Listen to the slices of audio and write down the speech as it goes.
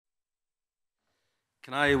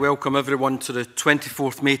Can I welcome everyone to the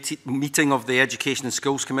 24th meeting of the Education and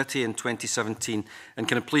Skills Committee in 2017, and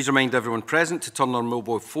can I please remind everyone present to turn their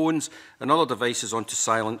mobile phones and other devices onto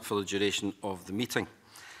silent for the duration of the meeting.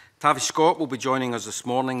 Tavi Scott will be joining us this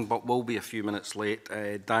morning but will be a few minutes late.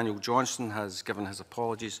 Daniel Johnson has given his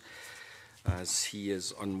apologies as he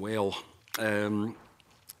is unwell. The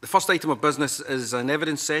first item of business is an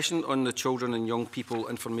evidence session on the Children and Young People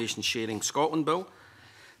Information Sharing Scotland Bill.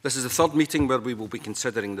 This is the third meeting where we will be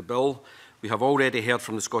considering the bill. We have already heard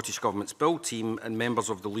from the Scottish Government's bill team and members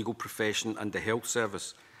of the legal profession and the health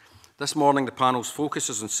service. This morning, the panel's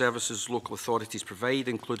focuses on services local authorities provide,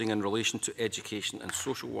 including in relation to education and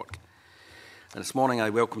social work. And this morning, I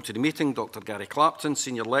welcome to the meeting Dr. Gary Clapton,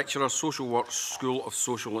 Senior Lecturer, Social Work, School of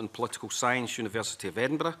Social and Political Science, University of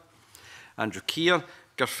Edinburgh; Andrew Keir,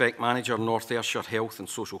 GIRFEC Manager, North Ayrshire Health and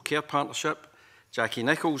Social Care Partnership; Jackie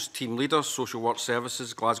Niccolls, Team Leader, Social Work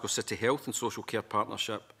Services, Glasgow City Health and Social Care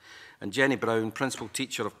Partnership; and Jenni Brown, Principal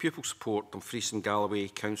Teacher of Pupil Support, Dumfries and Galloway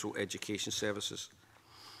Council Education Services.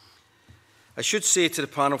 I should say to the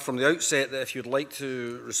panel from the outset that if you'd like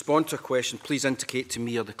to respond to a question, please indicate to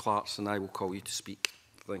me or the clerks and I will call you to speak.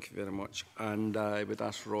 Thank you very much. And I would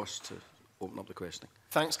ask Ross to open up the questioning.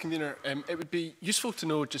 Thanks, Convener. It would be useful to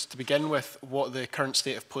know, just to begin with, what the current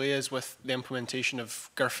state of play is with the implementation of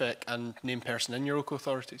GIRFEC and named person in your local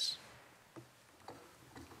authorities.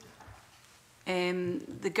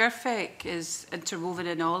 The GIRFEC is interwoven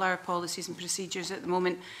in all our policies and procedures at the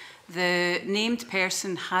moment. The named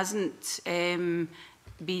person hasn't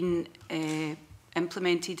been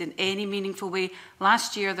implemented in any meaningful way.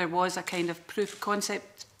 Last year there was a kind of proof of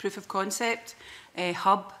concept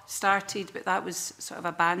hub started, but that was sort of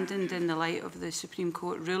abandoned in the light of the Supreme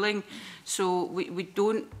Court ruling. So we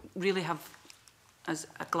don't really have, as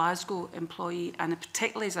a Glasgow employee, and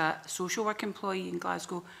particularly as a social work employee in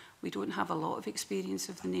Glasgow, we don't have a lot of experience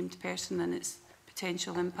of the named person and its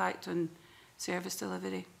potential impact on service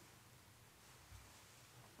delivery.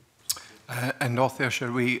 In North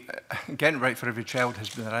Ayrshire, Getting Right for Every Child has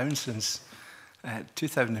been around since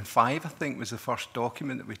 2005, I think, was the first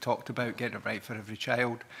document that we talked about, getting it right for every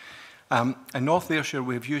child. In North Ayrshire,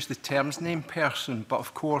 we've used the terms named person, but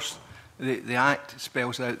of course, the Act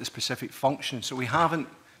spells out the specific functions, so we haven't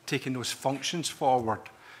taken those functions forward.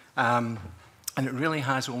 And it really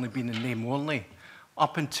has only been in name only.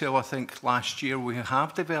 Up until, I think, last year, we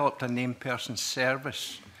have developed a named person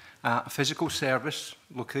service, a physical service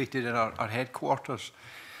located in our headquarters.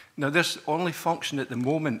 Now, this only functioned at the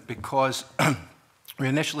moment because we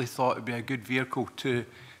initially thought it would be a good vehicle to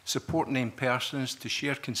support named persons, to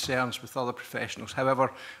share concerns with other professionals.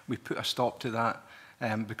 However, we put a stop to that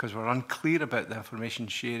because we're unclear about the information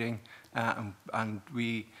sharing, and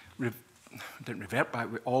we didn't revert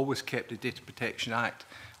back. We always kept the Data Protection Act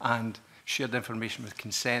and shared information with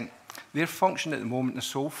consent. Their function at the moment, the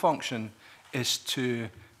sole function, is to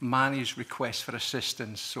manage requests for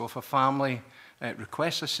assistance. So if a family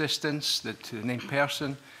requests assistance to the named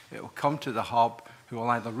person, it will come to the hub, who will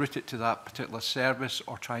either route it to that particular service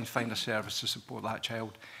or try and find a service to support that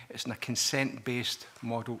child. It's in a consent-based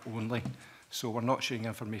model only. So we're not sharing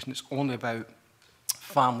information. It's only about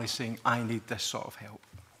families saying, I need this sort of help.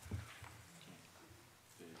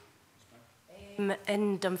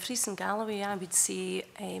 In Dumfries and Galloway, I would say,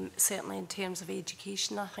 certainly in terms of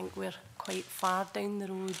education, I think we're quite far down the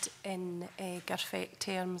road in GIRFEC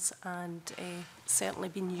terms, and certainly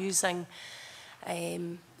been using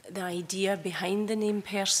the idea behind the named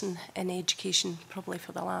person in education probably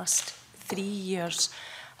for the last 3 years,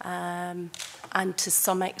 and to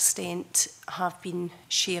some extent have been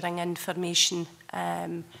sharing information,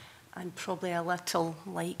 and probably a little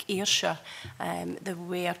like Ayrshire, there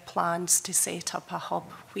were plans to set up a hub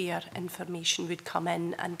where information would come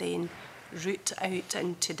in and then route out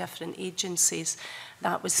into different agencies.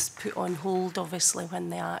 That was put on hold, obviously, when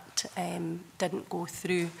the Act didn't go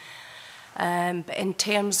through. But in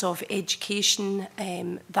terms of education,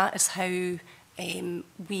 that is how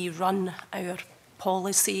we run our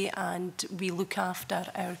policy, and we look after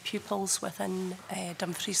our pupils within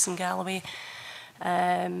Dumfries and Galloway.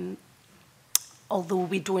 Although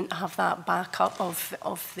we don't have that backup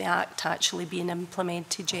of the Act actually being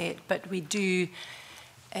implemented yet, but we do,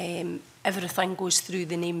 everything goes through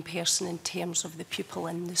the named person in terms of the pupil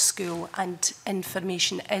in the school, and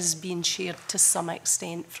information is being shared to some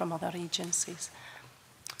extent from other agencies.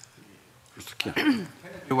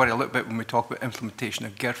 We worry a little bit when we talk about implementation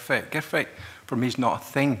of GIRFEC. GIRFEC, for me, is not a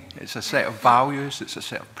thing. It's a set of values, it's a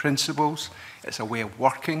set of principles, it's a way of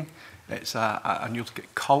working, it's a new look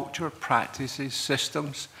at culture, practices,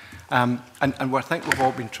 systems. And I think we've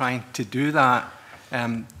all been trying to do that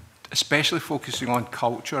especially focusing on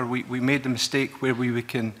culture. We made the mistake where we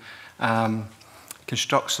can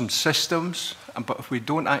construct some systems, but if we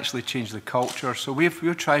don't actually change the culture, so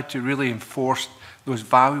we've tried to really enforce those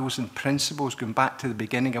values and principles, going back to the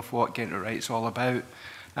beginning of what Getting It Right is all about,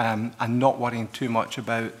 and not worrying too much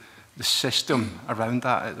about the system around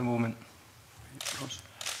that at the moment.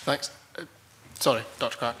 Thanks. Sorry,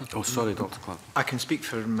 Dr. Clapton. Oh, sorry, Dr. Clapton. I can speak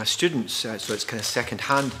for my students, so it's kind of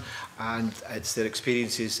second-hand, and it's their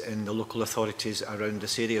experiences in the local authorities around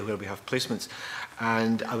this area where we have placements.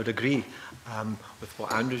 And I would agree with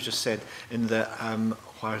what Andrew just said, in that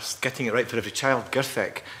whilst Getting It Right for Every Child,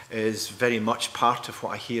 GIRFEC, is very much part of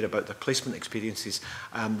what I hear about their placement experiences,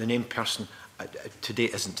 the named person today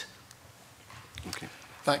isn't. Okay.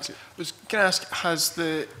 Thanks. Can I ask, has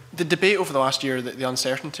the debate over the last year, the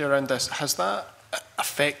uncertainty around this, has that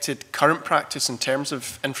affected current practice in terms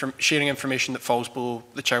of sharing information that falls below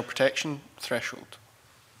the child protection threshold?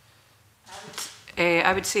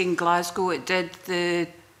 I would say in Glasgow it did. The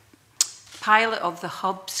pilot of the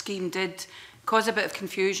hub scheme did cause a bit of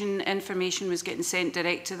confusion. Information was getting sent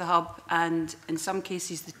direct to the hub, and in some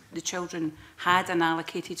cases the children had an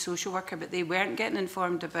allocated social worker, but they weren't getting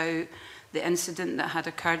informed about the incident that had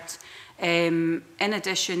occurred. In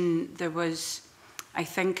addition, there was, I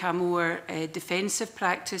think, a more defensive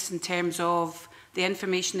practice in terms of the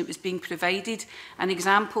information that was being provided. An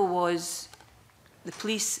example was the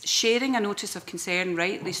police sharing a notice of concern,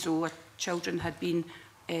 rightly so. Children had been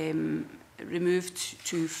removed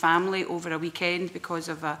to family over a weekend because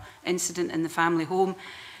of an incident in the family home,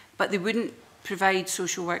 but they wouldn't provide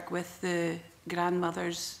social work with the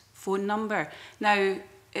grandmother's phone number. Now,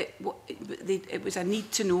 it was a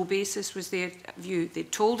need-to-know basis, was their view. They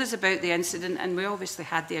told us about the incident, and we obviously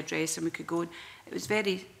had the address and we could go. It was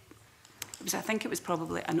I think it was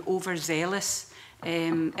probably an overzealous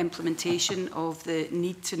implementation of the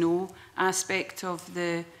need-to-know aspect of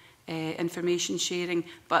the information sharing.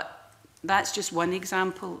 But that's just one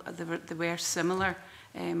example. There were similar,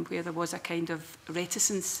 where there was a kind of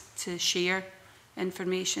reticence to share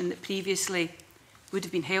information that previously would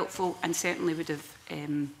have been helpful and certainly would have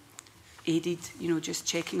aided, just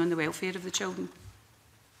checking on the welfare of the children.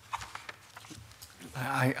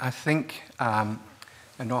 I think,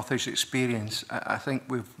 in Ayrshire's experience, I think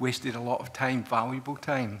we've wasted a lot of time, valuable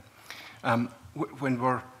time. When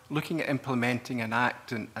we're looking at implementing an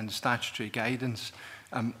act and statutory guidance,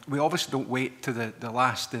 we obviously don't wait to the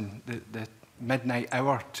last in the midnight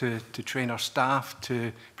hour to train our staff,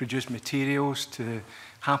 to produce materials, to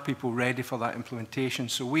have people ready for that implementation.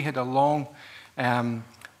 So we had a long,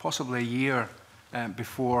 possibly a year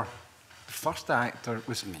before the first act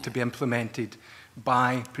was to be implemented,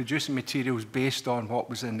 by producing materials based on what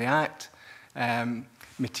was in the act,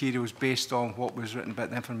 materials based on what was written about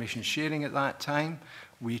the information sharing at that time.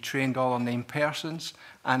 We trained all our named persons,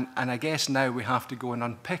 and I guess now we have to go and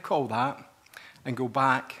unpick all that and go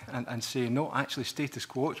back and say, no, actually status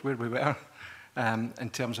quo, it's where we were in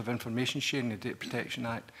terms of information sharing, the Data Protection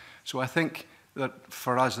Act. So I think that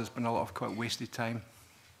for us there's been a lot of quite wasted time.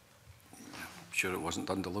 I'm sure it wasn't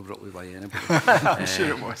done deliberately by anybody. I'm sure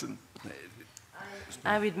it wasn't.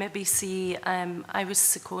 I would maybe say I was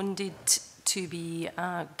seconded to be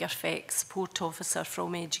a GIRFEC support officer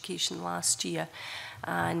from education last year,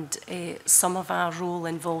 and some of our role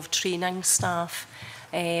involved training staff,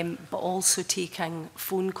 but also taking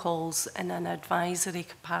phone calls in an advisory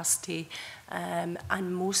capacity, and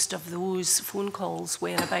most of those phone calls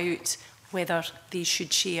were about whether they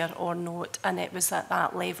should share or not, and it was at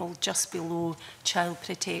that level just below child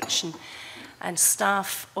protection. And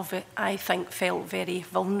staff of it, I think, felt very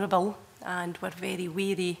vulnerable and were very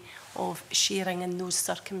wary of sharing in those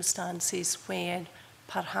circumstances when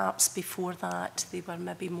perhaps before that they were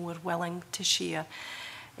maybe more willing to share.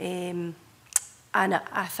 And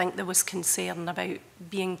I think there was concern about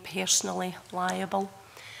being personally liable.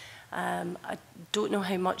 I don't know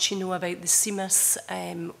how much you know about the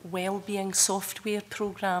CMIS wellbeing software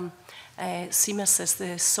programme. CMIS is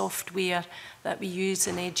the software that we use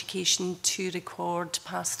in education to record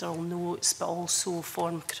pastoral notes, but also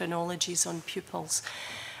form chronologies on pupils.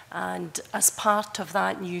 And as part of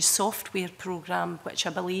that new software programme, which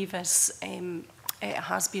I believe is, it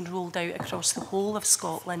has been rolled out across the whole of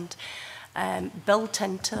Scotland, built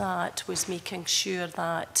into that was making sure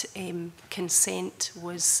that consent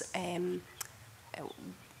was a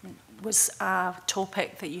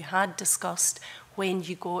topic that you had discussed when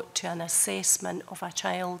you got to an assessment of a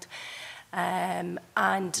child, and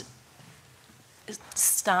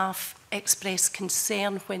staff expressed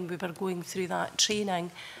concern when we were going through that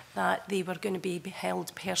training that they were going to be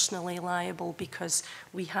held personally liable because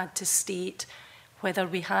we had to state whether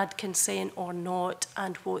we had consent or not,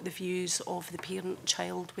 and what the views of the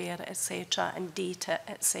parent-child were, etc., and data,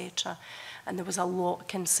 etc. And there was a lot of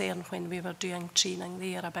concern when we were doing training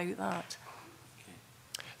there about that.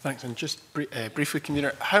 Thanks. And just briefly,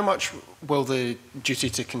 Convener, how much will the duty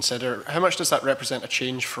to consider, how much does that represent a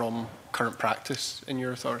change from current practice in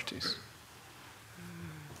your authorities?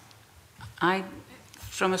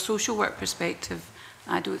 From a social work perspective,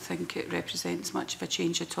 I don't think it represents much of a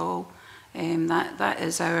change at all. That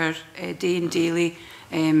is our day and daily,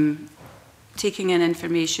 taking in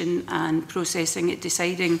information and processing it,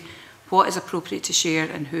 deciding what is appropriate to share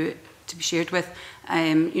and who to be shared with.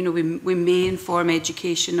 You know, we may inform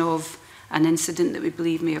education of an incident that we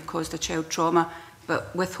believe may have caused a child trauma,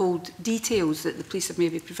 but withhold details that the police have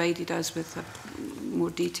maybe provided us with, more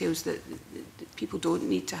details that people don't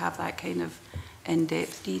need to have that kind of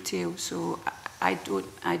in-depth detail. So I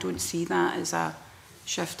don't see that as a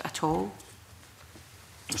shift at all.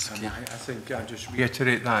 I think I'll just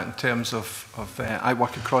reiterate that in terms of I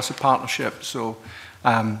work across the partnership, so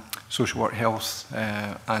social work, health,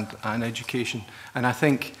 and education, and I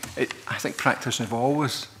think practitioners have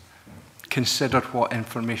always considered what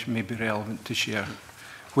information may be relevant to share.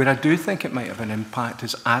 Where I do think it might have an impact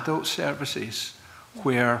is adult services,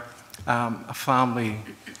 where a family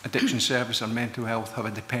addiction service or mental health have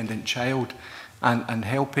a dependent child, and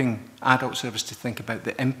helping adult service to think about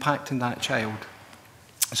the impact on that child.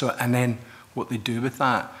 So, and then what they do with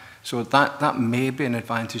that. So that may be an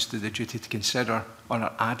advantage to the duty to consider on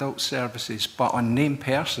our adult services, but on named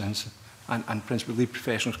persons and principally lead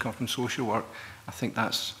professionals come from social work, I think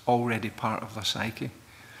that's already part of their psyche.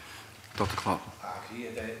 Dr. Clapton.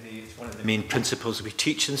 It's one of the main principles we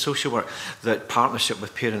teach in social work, that partnership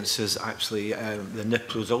with parents is actually the ne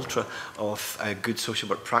plus ultra of good social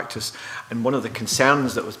work practice. And one of the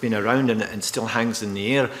concerns that was been around and still hangs in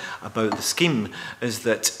the air about the scheme is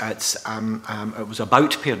that it was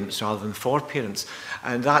about parents rather than for parents.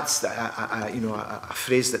 And that's a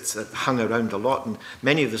phrase that's hung around a lot. And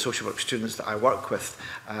many of the social work students that I work with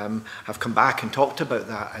have come back and talked about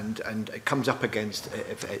that, and it comes up against,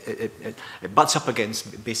 it butts up against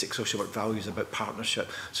basic social work values about partnership.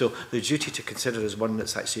 So the duty to consider is one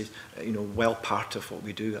that's actually, well part of what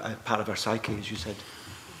we do, part of our psyche, as you said.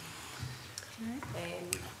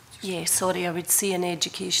 Yeah, sorry, I would say in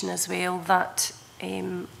education as well that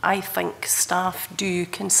I think staff do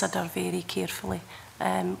consider very carefully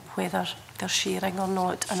whether they're sharing or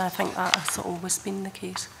not, and I think that has always been the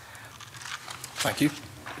case. Thank you.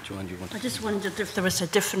 Joanne, you want to... I just wondered if there was a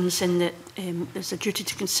difference in that there's a duty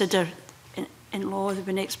to consider in law, there would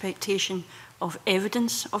be an expectation of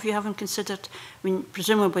evidence of you having considered. I mean,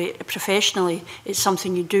 presumably, professionally, it's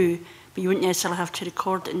something you do, but you wouldn't necessarily have to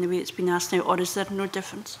record it in the way it's been asked now, or is there no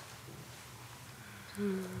difference?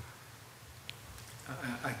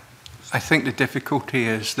 I think the difficulty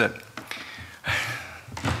is that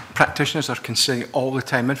practitioners are considering all the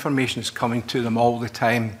time, information is coming to them all the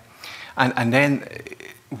time, and then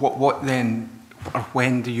what then, or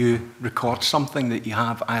when do you record something that you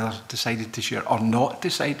have either decided to share or not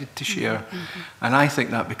decided to share? Mm-hmm. And I think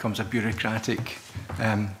that becomes a bureaucratic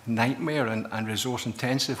nightmare and resource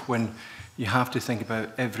intensive when you have to think about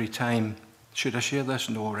every time, should I share this?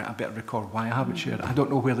 No, I better record why I haven't shared. I don't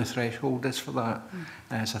know where the threshold is for that.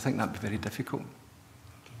 So I think that'd be very difficult.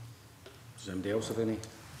 Does anybody else have any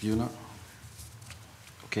view on that?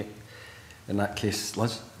 Okay. In that case,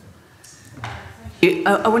 Liz?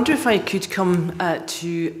 I wonder if I could come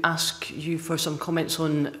to ask you for some comments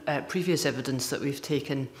on previous evidence that we've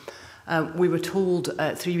taken. We were told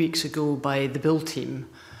 3 weeks ago by the Bill team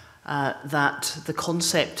that the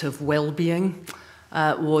concept of well-being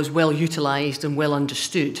was well utilised and well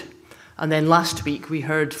understood. And then last week we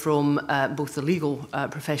heard from both the legal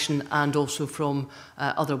profession and also from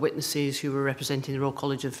other witnesses who were representing the Royal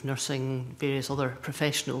College of Nursing, various other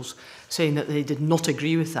professionals, saying that they did not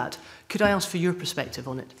agree with that. Could I ask for your perspective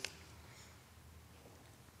on it?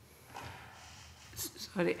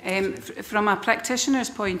 Sorry. From a practitioner's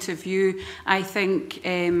point of view, I think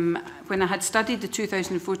when I had studied the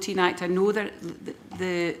 2014 Act, I know that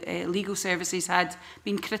the legal services had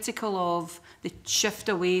been critical of the shift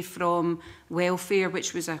away from welfare,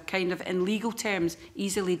 which was a kind of, in legal terms,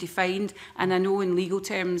 easily defined. And I know in legal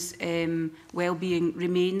terms, well-being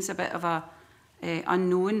remains a bit of a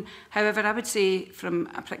unknown. However, I would say from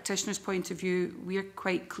a practitioner's point of view, we're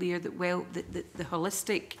quite clear that the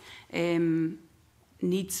holistic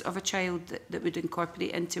needs of a child that would incorporate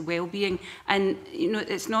into well-being. And,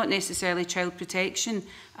 it's not necessarily child protection.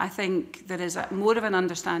 I think there is more of an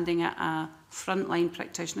understanding at a frontline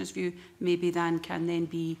practitioner's view, maybe, than can then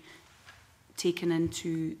be taken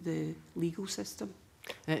into the legal system.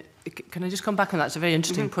 Can I just come back on that? It's a very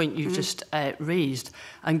interesting point you've just raised.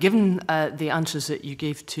 And given the answers that you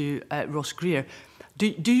gave to Ross Greer,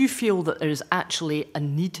 do you feel that there is actually a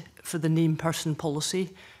need for the named person policy,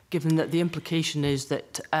 given that the implication is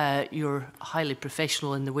that you're highly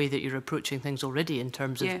professional in the way that you're approaching things already in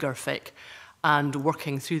terms of GIRFEC and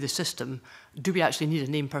working through the system? Do we actually need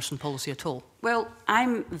a named person policy at all? Well,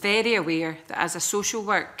 I'm very aware that as a social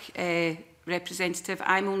work representative,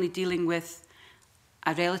 I'm only dealing with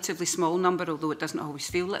a relatively small number, although it doesn't always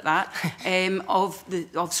feel like that,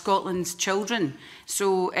 of Scotland's children.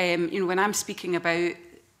 So, you know, when I'm speaking about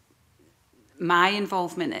my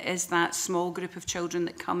involvement, it is that small group of children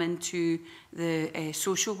that come into the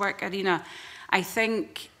social work arena. I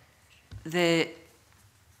think the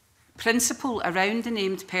principle around the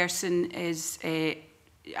named person is,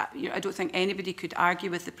 I don't think anybody could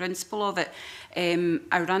argue with the principle of it.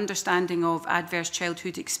 Our understanding of adverse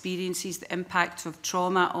childhood experiences, the impact of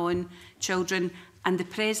trauma on children, and the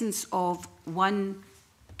presence of one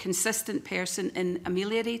consistent person in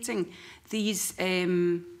ameliorating these,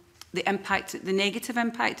 the negative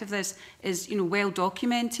impact of this is, you know, well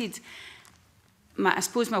documented. I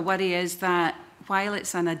suppose my worry is that while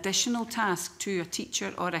it's an additional task to a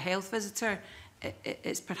teacher or a health visitor,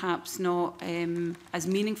 it's perhaps not as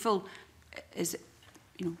meaningful as,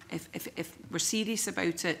 you know, if we're serious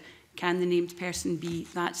about it, can the named person be,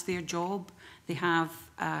 that's their job. They have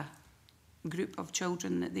a group of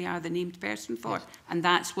children that they are the named person for, and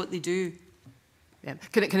that's what they do. Yeah.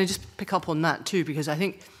 Can I just pick up on that too? Because I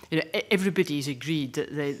think, you know, everybody's agreed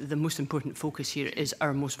that the most important focus here is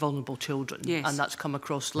our most vulnerable children. Yes. And that's come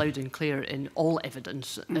across loud and clear in all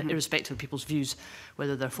evidence, irrespective of people's views,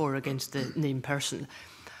 whether they're for or against the named person.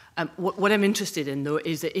 What I'm interested in, though,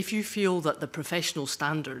 is that if you feel that the professional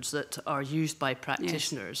standards that are used by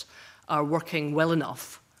practitioners are working well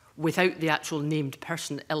enough without the actual named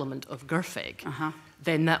person element of GIRFEC,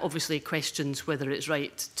 then that obviously questions whether it's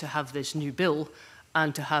right to have this new bill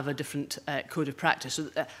and to have a different code of practice. So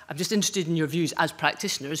I'm just interested in your views as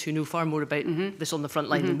practitioners who know far more about this on the front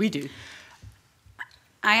line than we do.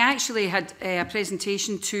 I actually had a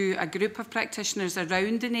presentation to a group of practitioners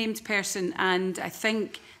around the named person, and I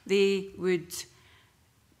think they would,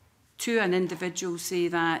 to an individual, say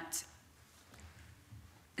that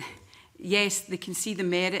yes, they can see the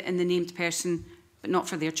merit in the named person, but not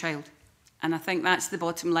for their child. And I think that's the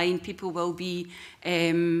bottom line. People will be,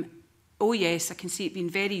 oh yes, I can see it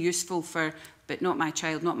being very useful for, but not my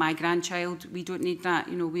child, not my grandchild. We don't need that.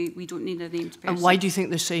 You know, we don't need a named person. And why do you think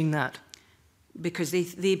they're saying that? Because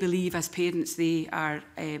they believe as parents they are,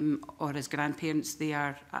 or as grandparents, they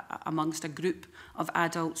are amongst a group of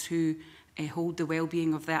adults who hold the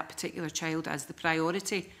well-being of that particular child as the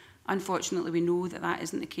priority. Unfortunately, we know that that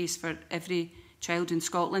isn't the case for every child in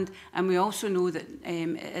Scotland, and we also know that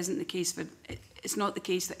it isn't the case for. It's not the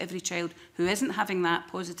case that every child who isn't having that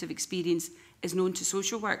positive experience is known to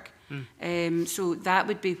social work. So that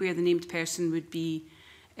would be where the named person would be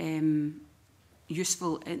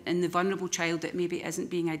useful in the vulnerable child that maybe isn't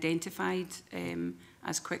being identified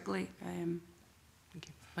as quickly.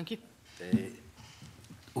 Thank you.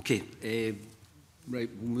 Okay, right,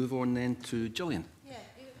 we'll move on then to Gillian. Yeah,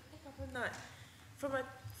 pick up on that. From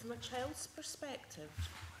a child's perspective,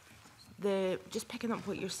 just picking up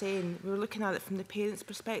what you're saying, we were looking at it from the parent's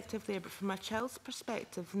perspective there, but from a child's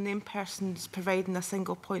perspective, the named person's providing a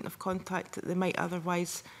single point of contact that they might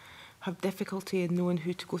otherwise have difficulty in knowing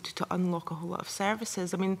who to go to unlock a whole lot of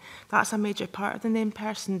services. I mean, that's a major part of the named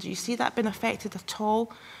person. Do you see that being affected at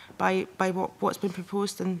all by what's been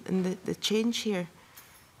proposed in the change here?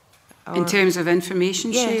 Or, in terms of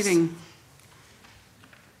information yes. sharing?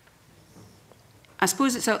 I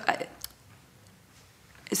suppose it's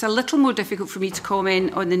a little more difficult for me to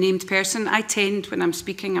comment on the named person. I tend, when I'm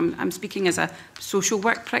speaking, I'm speaking as a social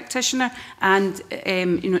work practitioner, and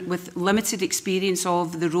you know, with limited experience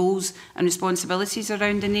of the roles and responsibilities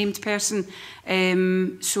around the named person.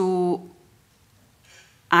 So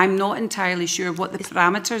I'm not entirely sure what the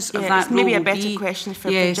parameters of that role will be. Maybe a better question for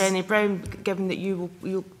Jenni Brown, given that you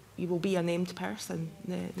will be a named person,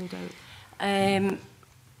 no doubt.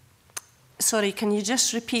 Sorry, can you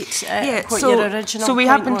just repeat what your original point was? So we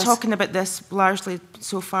have been talking about this largely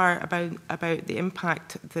so far about the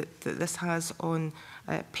impact that this has on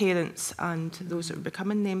parents and those that are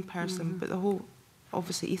becoming named person, but the whole,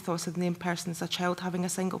 obviously, ethos of the named person is a child having a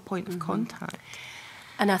single point of contact.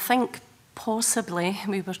 And I think possibly,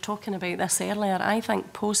 we were talking about this earlier, I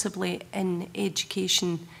think possibly in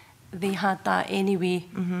education they had that anyway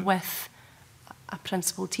with a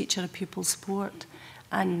principal teacher, a pupil support.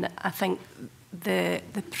 And I think the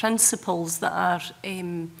principles that are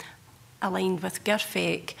aligned with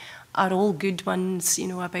GIRFEC are all good ones, you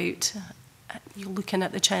know, about you're looking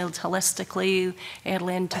at the child holistically,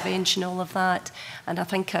 early intervention, all of that. And I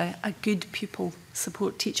think a good pupil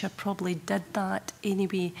support teacher probably did that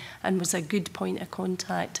anyway and was a good point of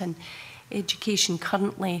contact. And education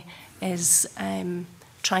currently is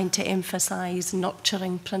trying to emphasise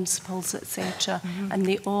nurturing principles, etc. And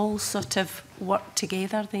they all sort of work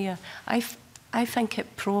together there. I think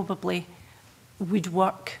it probably would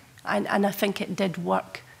work, and I think it did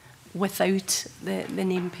work without the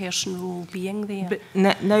named person role being there. But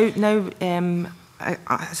now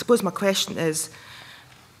I suppose my question is,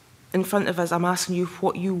 in front of us, I'm asking you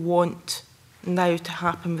what you want now to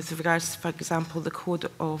happen with regards to, for example, the code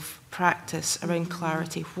of practice around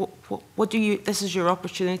clarity. What do you, this is your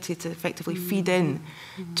opportunity to effectively feed in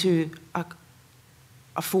to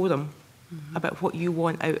a forum about what you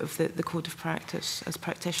want out of the code of practice as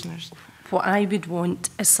practitioners. What I would want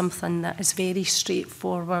is something that is very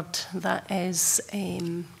straightforward, that is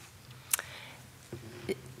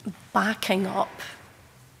backing up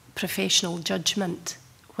professional judgment,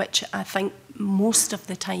 which I think most of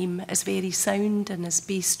the time is very sound and is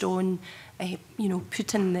based on you know,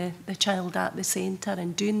 putting the child at the centre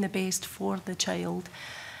and doing the best for the child.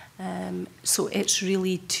 So it's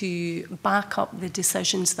really to back up the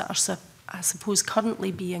decisions that are, I suppose,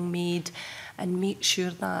 currently being made, and make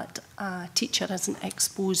sure that a teacher isn't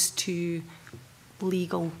exposed to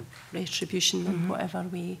legal retribution in whatever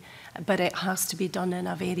way, but it has to be done in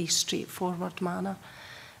a very straightforward manner.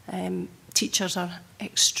 Teachers are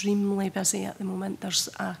extremely busy at the moment. There's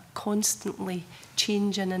a constantly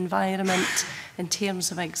changing environment in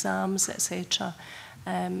terms of exams, etc.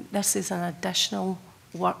 This is an additional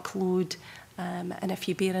workload. And if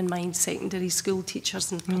you bear in mind secondary school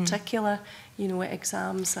teachers in particular, you know,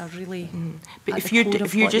 exams are really But if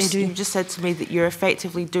you just said to me that you're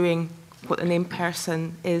effectively doing what the named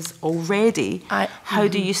person is already, how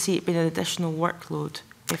do you see it being an additional workload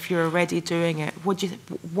if you're already doing it?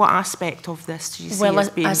 What aspect of this do you see as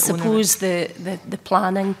being? Well, I suppose the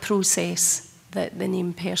planning process that the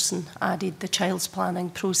named person added, the child's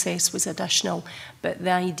planning process was additional, but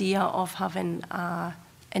the idea of having a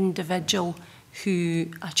individual who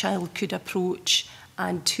a child could approach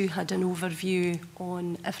and who had an overview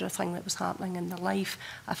on everything that was happening in their life,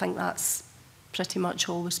 I think that's pretty much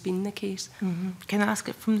always been the case. Can I ask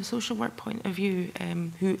it from the social work point of view,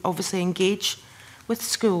 who obviously engage with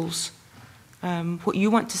schools, what you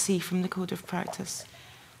want to see from the code of practice?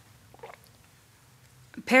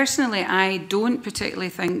 Personally, I don't particularly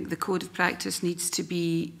think the code of practice needs to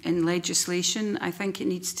be in legislation. I think it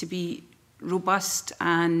needs to be robust,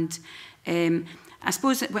 and I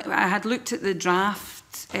suppose I had looked at the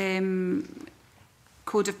draft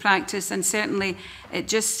code of practice, and certainly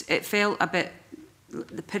it felt a bit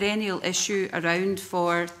the perennial issue around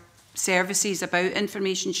for services about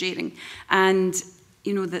information sharing, and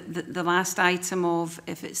you know, the last item of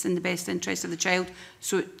if it's in the best interest of the child,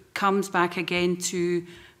 so it comes back again to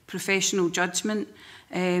professional judgment,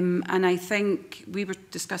 and I think we were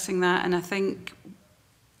discussing that, and I think,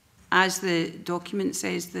 as the document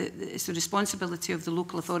says, that it's the responsibility of the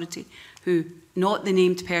local authority, who, not the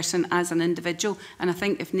named person as an individual. And I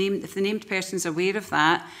think if the named person is aware of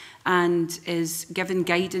that and is given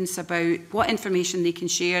guidance about what information they can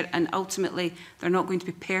share, and ultimately they're not going to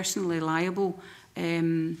be personally liable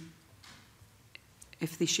if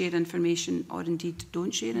they share information or indeed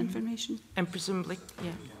don't share information. And presumably,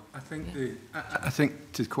 yeah. I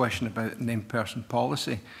think to the question about named person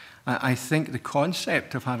policy, I think the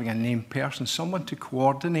concept of having a named person, someone to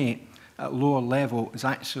coordinate at lower level, is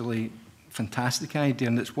actually a fantastic idea,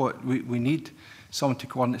 and it's what we need, someone to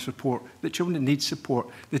coordinate support. The children need support.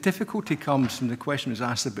 The difficulty comes from the question was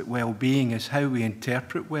asked about well-being, is how we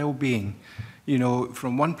interpret well-being. You know,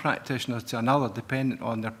 from one practitioner to another, depending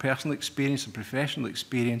on their personal experience and professional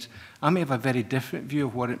experience, I may have a very different view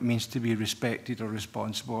of what it means to be respected or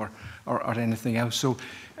responsible or anything else. So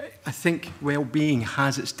I think well-being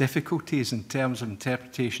has its difficulties in terms of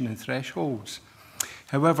interpretation and thresholds.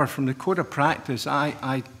 However, from the code of practice,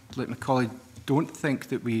 I like my colleague, don't think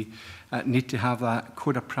that we need to have that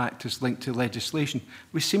code of practice linked to legislation.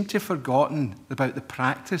 We seem to have forgotten about the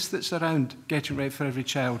practice that's around getting right for every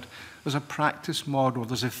child. There's a practice model,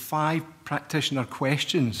 there's 5 practitioner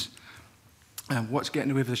questions. What's getting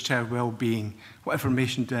away with this child well-being? What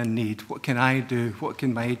information do I need? What can I do? What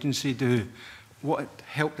can my agency do? What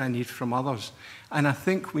help do I need from others? And I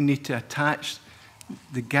think we need to attach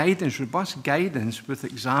the guidance, robust guidance, with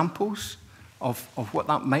examples of what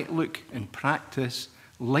that might look in practice,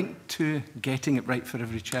 linked to getting it right for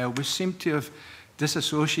every child. We seem to have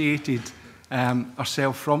disassociated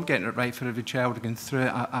ourselves from getting it right for every child and going through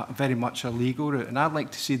a very much a legal route. And I'd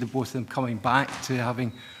like to see the both of them coming back to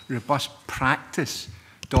having robust practice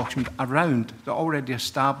document around the already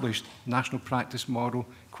established national practice model,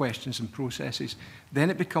 questions and processes. Then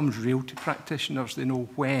it becomes real to practitioners. They know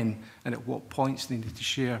when and at what points they need to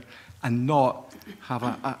share, and not have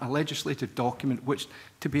a legislative document which,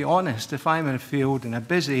 to be honest, if I'm in a field and I'm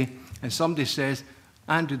busy and somebody says,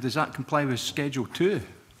 Andrew, does that comply with Schedule 2?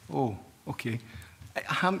 Oh, okay.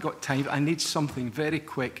 I haven't got time. I need something very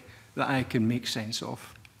quick that I can make sense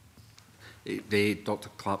of. Dr.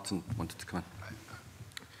 Clapton wanted to come in.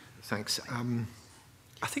 Thanks.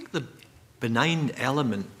 I think the benign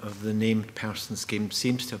element of the named person scheme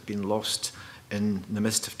seems to have been lost in the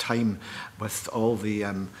midst of time with all the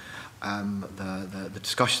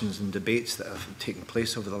discussions and debates that have taken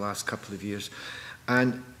place over the last couple of years.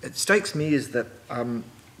 And it strikes me as that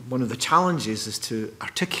one of the challenges is to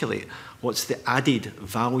articulate what's the added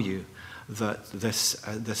value that this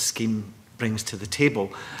scheme brings to the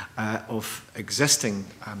table of existing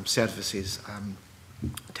services,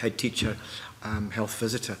 head teacher, health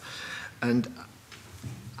visitor. And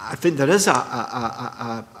I think there is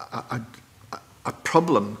a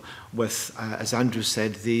problem with, as Andrew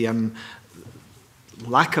said, the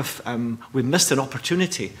lack of, we missed an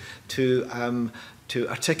opportunity to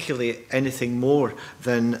articulate anything more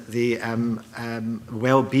than the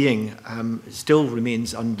well-being still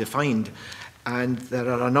remains undefined. And there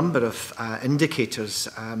are a number of indicators.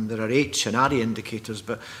 There are H and RE indicators,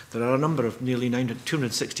 but there are a number of nearly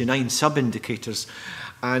 269 sub-indicators.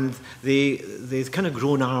 And they've kind of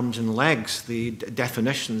grown arms and legs. The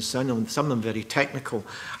definitions, some of them very technical,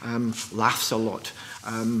 laughs a lot.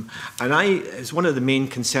 And it's one of the main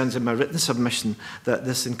concerns in my written submission that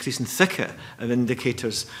this increasing thicket of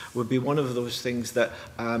indicators would be one of those things that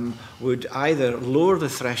would either lower the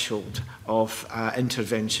threshold of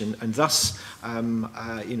intervention, and thus,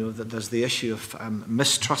 that there's the issue of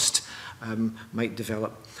mistrust might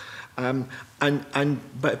develop.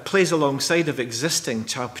 But it plays alongside of existing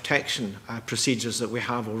child protection procedures that we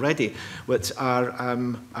have already, which are,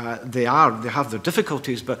 they have their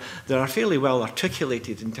difficulties, but they are fairly well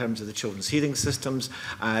articulated in terms of the children's hearing systems,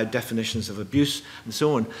 definitions of abuse, and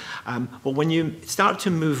so on. But when you start to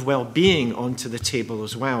move well-being onto the table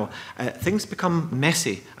as well, things become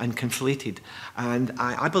messy and conflated, and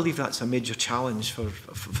I believe that's a major challenge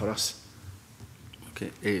for us.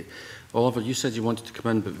 Okay. Oliver, you said you wanted to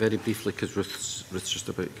come in, but very briefly, because Ruth's just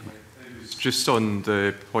about to come in. Just on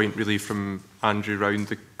the point, really, from Andrew around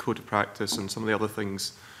the code of practice and some of the other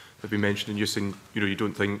things that we mentioned, and you're saying, you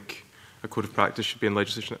don't think a code of practice should be in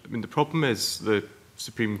legislation. I mean, the problem is the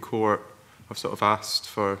Supreme Court have sort of asked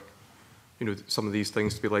for, some of these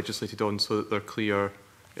things to be legislated on so that they're clear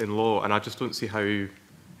in law, and I just don't see how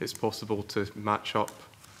it's possible to match up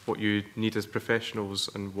what you need as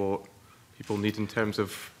professionals and what people need in terms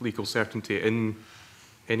of legal certainty in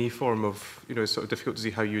any form of, it's sort of difficult to see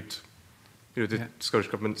how you'd, the Scottish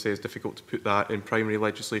Government says it's difficult to put that in primary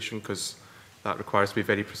legislation because that requires to be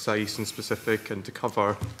very precise and specific and to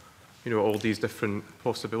cover, all these different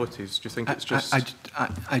possibilities. Do you think it's just...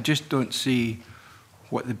 I just don't see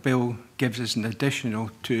what the bill gives us in additional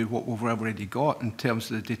to what we've already got in terms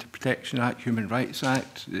of the Data Protection Act, Human Rights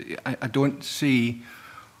Act. I don't see,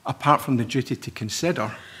 apart from the duty to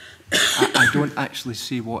consider, I don't actually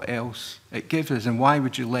see what else it gives us. And why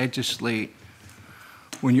would you legislate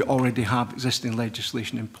when you already have existing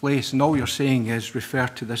legislation in place? And all you're saying is refer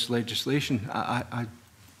to this legislation.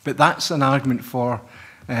 But that's an argument for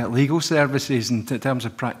legal services and in terms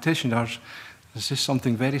of practitioners. This is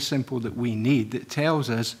something very simple that we need that tells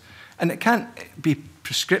us, and it can't be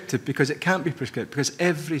prescriptive because it can't be prescriptive because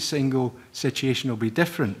every single situation will be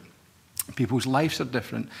different. People's lives are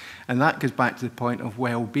different, and that goes back to the point of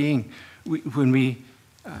well-being. When we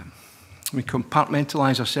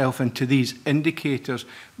compartmentalise ourselves into these indicators,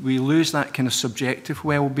 we lose that kind of subjective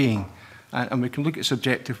well-being, and we can look at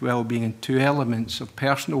subjective well-being in two elements of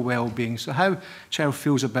personal well-being. So how a child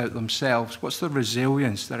feels about themselves, what's their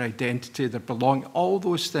resilience, their identity, their belonging, all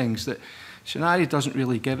those things that Shannari doesn't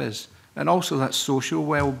really give us, and also that social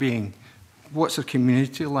well-being. What's their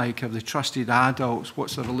community like? Have they trusted adults?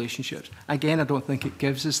 What's their relationships? Again, I don't think it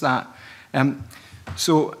gives us that.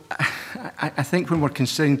 So I think when we're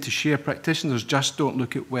considering to share, practitioners just don't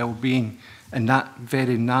look at well-being in that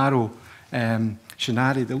very narrow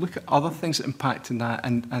scenario. They look at other things that impact on that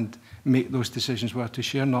and make those decisions whether to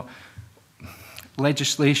share or not.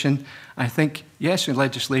 legislation. I think, yes, in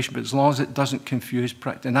legislation, but as long as it doesn't confuse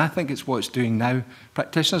practice, and I think it's what it's doing now.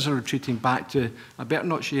 Practitioners are retreating back to, I better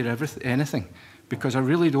not share anything, because I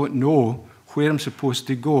really don't know where I'm supposed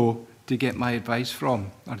to go to get my advice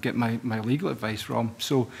from, or get my legal advice from.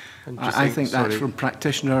 So I think that's from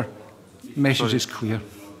practitioner, message is clear.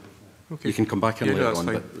 Okay. You can come back in later on,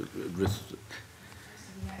 but Ruth.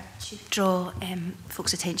 Should draw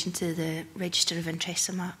folks' attention to the Register of Interests.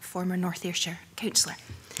 I'm a former North Ayrshire councillor.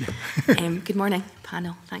 Good morning,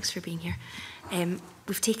 panel. Thanks for being here.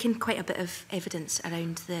 We've taken quite a bit of evidence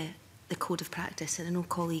around the code of practice, and I know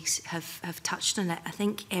colleagues have touched on it. I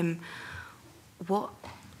think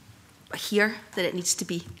here that it needs to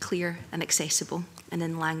be clear and accessible, and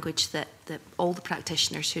in language that all the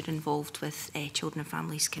practitioners who are involved with children and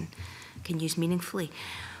families can use meaningfully.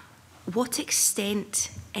 What extent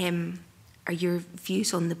are your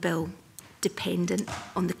views on the bill dependent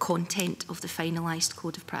on the content of the finalised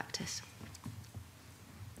code of practice?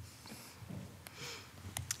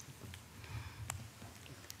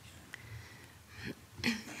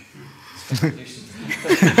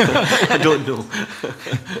 I don't know.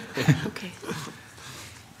 Okay.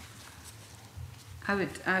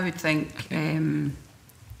 I would think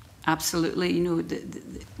absolutely. You know,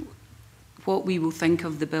 what we will think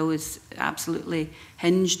of the bill is absolutely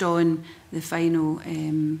hinged on the final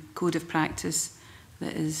code of practice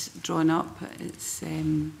that is drawn up. It's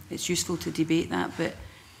useful to debate that, but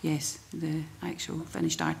yes, the actual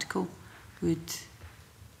finished article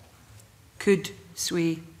could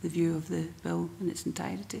sway the view of the bill in its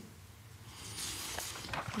entirety.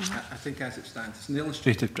 I think as it stands, it's an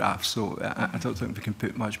illustrative draft, so I don't think we can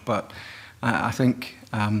put much, but I think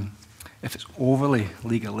if it's overly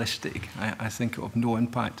legalistic, I think it will have no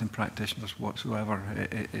impact on practitioners whatsoever.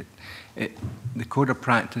 The code of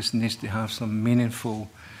practice needs to have some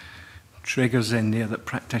meaningful triggers in there that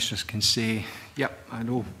practitioners can say, yep, I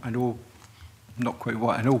know not quite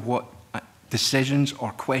what, I know what decisions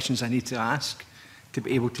or questions I need to ask to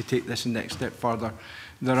be able to take this next step further.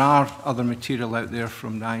 There are other material out there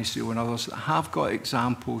from the ICO and others that have got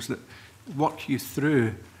examples that work you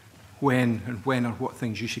through when or what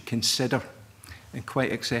things you should consider in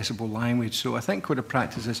quite accessible language. So I think code of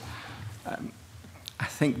practice is, I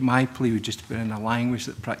think my plea would just be in a language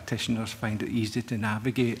that practitioners find it easy to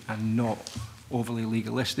navigate and not overly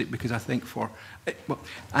legalistic, because I think well,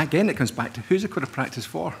 again, it comes back to who's the code of practice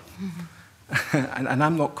for? Mm-hmm. and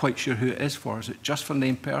I'm not quite sure who it is for. Is it just for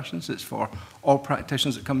named persons? It's for all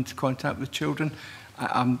practitioners that come into contact with children?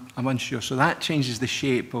 I'm unsure. So that changes the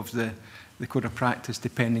shape of the code of practice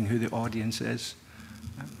depending who the audience is.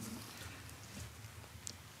 I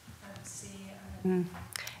would say,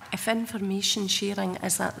 if information sharing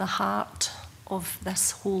is at the heart of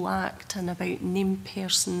this whole act and about named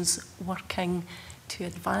persons working to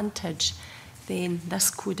advantage, then this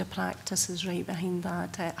code of practice is right behind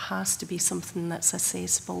that. It has to be something that's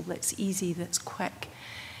accessible, that's easy, that's quick,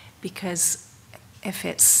 because if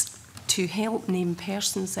it's to help named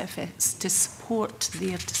persons, if it's to support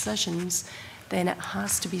their decisions, then it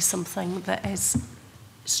has to be something that is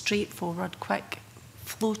straightforward, quick,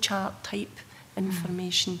 flowchart type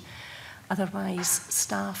information. Otherwise,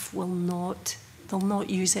 staff will not, they'll not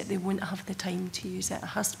use it, they won't have the time to use it. It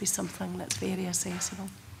has to be something that's very accessible.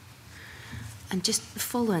 And just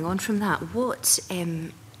following on from that, what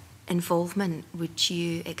involvement would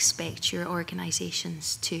you expect your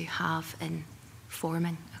organisations to have in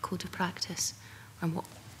forming a code of practice? And what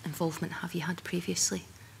involvement have you had previously,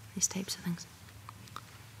 these types of things?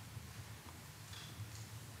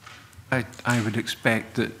 I would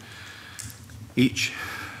expect that each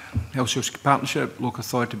health social partnership, local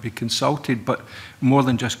authority be consulted, but more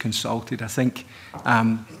than just consulted. I think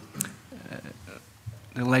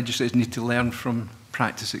the legislators need to learn from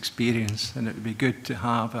practice experience, and it would be good to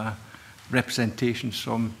have a representation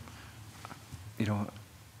from,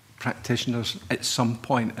 practitioners at some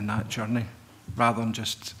point in that journey, rather than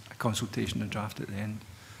just a consultation and draft at the end.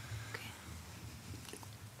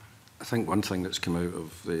 I think one thing that's come out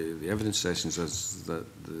of the evidence sessions is that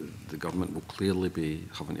the government will clearly be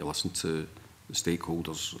having to listen to the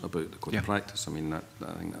stakeholders about the code of practice. I mean, I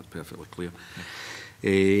think that's perfectly clear.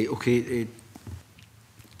 Okay.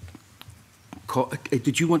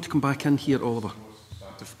 Did you want to come back in here, Oliver?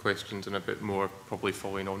 Questions and a bit more probably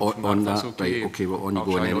following on from on that. That, okay. Right, okay, well, on you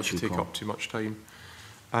go, I'll and try then not to take up too much time.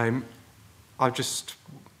 I just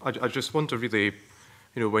wonder really,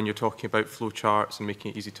 when you're talking about flowcharts and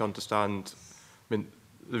making it easy to understand,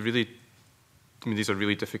 these are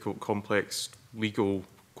really difficult, complex legal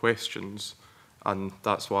questions, and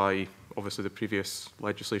that's why obviously the previous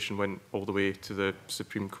legislation went all the way to the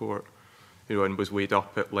Supreme Court. you know, and was weighed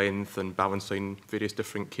up at length and balancing various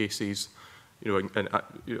different cases, you know, that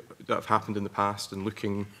have happened in the past, and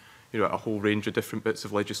looking, you know, at a whole range of different bits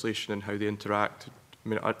of legislation and how they interact. I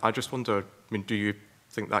mean, I just wonder, I mean, do you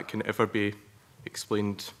think that can ever be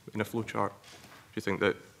explained in a flowchart? Do you think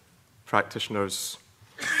that practitioners,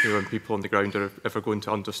 you know, and people on the ground are ever going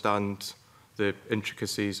to understand the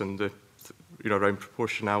intricacies and the, you know, around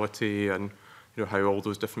proportionality and, you know, how all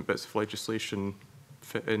those different bits of legislation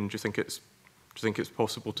fit in? Do you think it's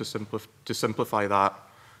possible to simplify that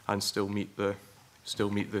and still meet the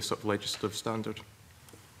sort of legislative standard?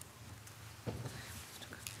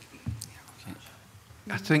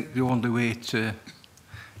 I think the only way to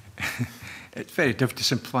it's very difficult to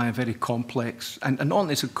simplify a very complex, and not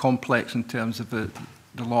only is it complex in terms of the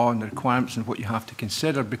law and the requirements and what you have to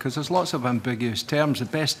consider, because there's lots of ambiguous terms. The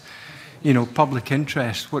best, you know, public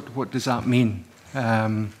interest, what does that mean?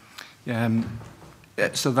 So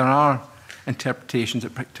there are interpretations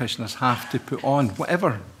that practitioners have to put on,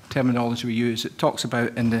 whatever terminology we use. It talks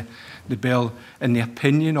about in the bill, in the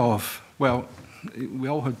opinion of, well, we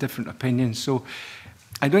all have different opinions, so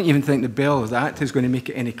I don't even think the bill, the Act, is going to make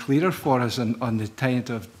it any clearer for us on the kind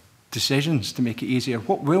of decisions to make it easier.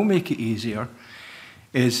 What will make it easier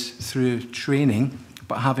is through training,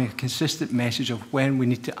 but having a consistent message of when we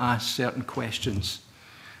need to ask certain questions.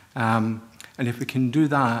 And if we can do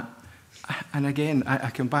that, and again,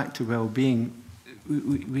 I come back to well-being,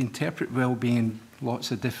 we interpret well-being in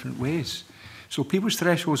lots of different ways. So people's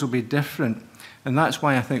thresholds will be different, and that's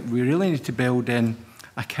why I think we really need to build in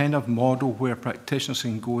a kind of model where practitioners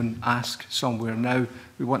can go and ask somewhere. Now,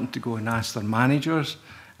 we want them to go and ask their managers.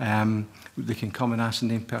 They can come and ask the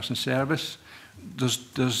named person service.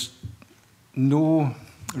 There's no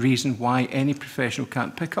reason why any professional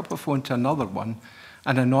can't pick up a phone to another one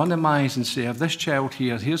and anonymise and say, "Of this child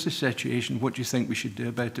here, here's the situation, what do you think we should do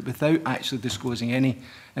about it?" without actually disclosing any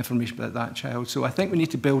information about that child. So I think we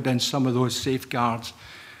need to build in some of those safeguards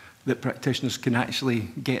that practitioners can actually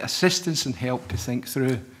get assistance and help to think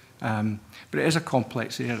through. But it is a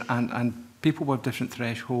complex area, and people have different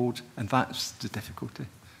thresholds, and that's the difficulty.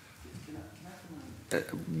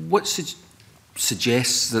 What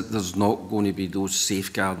suggests that there's not going to be those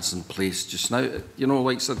safeguards in place just now? You know,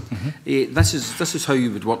 like said, this is how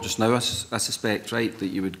you would work just now, I suspect, right? That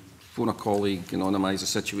you would phone a colleague, anonymise a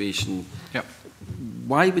situation. Yep.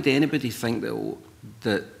 Why would anybody think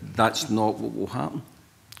that that's not what will happen?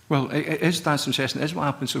 Well, it is that's interesting. It is what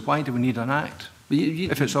happens. So why do we need an Act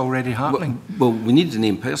if it's already happening? Well, we need the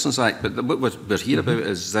Named Persons Act, but what we're here about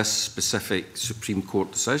is this specific Supreme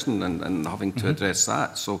Court decision and having to address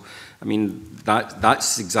that. So, I mean,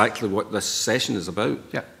 that's exactly what this session is about.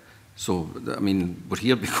 Yeah. So, I mean, we're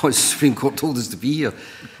here because the Supreme Court told us to be here.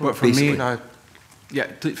 But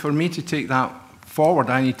for me to take that forward,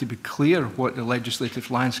 I need to be clear what the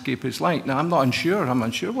legislative landscape is like. Now, I'm not unsure. I'm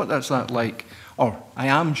unsure what that's like. Or I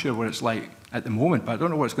am sure what it's like at the moment, but I don't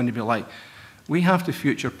know what it's going to be like. We have to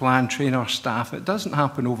future plan, train our staff. It doesn't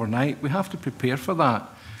happen overnight. We have to prepare for that.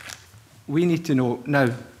 We need to know, now,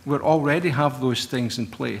 we already have those things in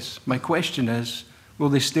place. My question is, will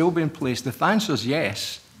they still be in place? If the answer is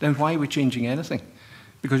yes, then why are we changing anything?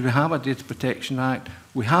 Because we have a Data Protection Act,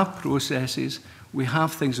 we have processes, we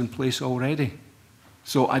have things in place already.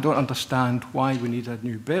 So I don't understand why we need a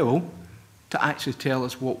new bill to actually tell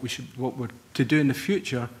us what we're to do in the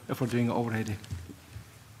future if we're doing it already.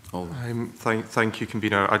 Thank you,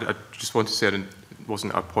 Convener. I just want to say, and it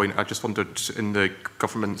wasn't a point, I just wondered, in the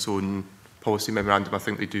government's own policy memorandum, I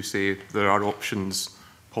think they do say there are options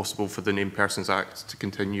possible for the Named Persons Act to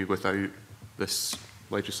continue without this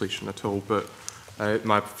legislation at all. But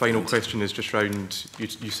my final question is just around,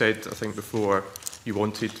 you said, I think before, you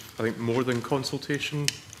wanted, I think, more than consultation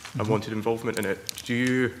and wanted involvement in it. Do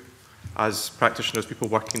you, as practitioners, people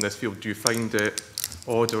working in this field, do you find it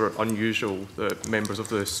odd or unusual that members of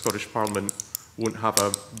the Scottish Parliament won't have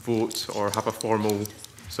a vote or have a formal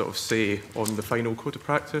sort of say on the final code of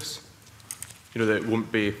practice? You know, that it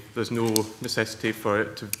won't be, there's no necessity for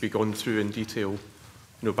it to be gone through in detail, you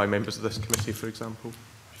know, by members of this committee, for example. Do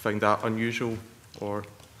you find that unusual, or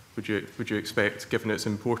would you expect, given its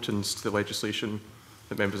importance to the legislation,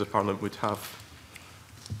 that members of Parliament would have,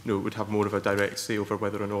 you know, would have more of a direct say over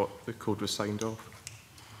whether or not the code was signed off?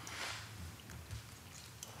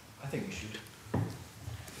 I think we should.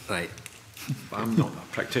 Right. But I'm not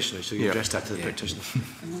a practitioner, so you address that to the practitioner.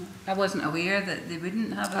 I wasn't aware that they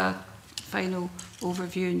wouldn't have a final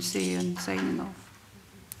overview and say on signing off.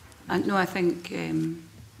 And no, I think it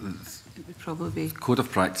would probably be. Code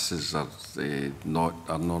of practices are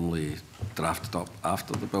normally drafted up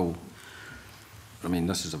after the bill. I mean,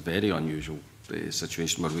 this is a very unusual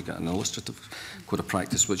situation where we got an illustrative code of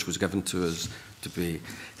practice which was given to us to be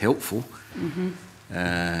helpful.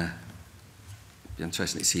 Be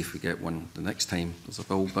interesting to see if we get one the next time there's a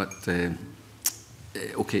bill. But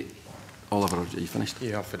okay, Oliver, are you finished?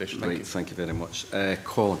 Yeah, I've finished. Thank you very much.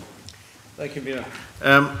 Colin. Thank you, Mayor.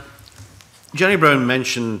 Jenny Brown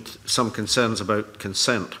mentioned some concerns about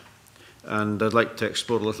consent, and I'd like to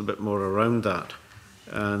explore a little bit more around that.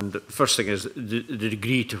 And the first thing is the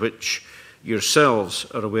degree to which yourselves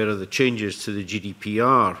are aware of the changes to the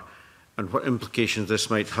GDPR and what implications this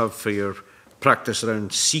might have for your practice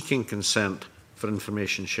around seeking consent for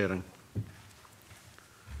information sharing.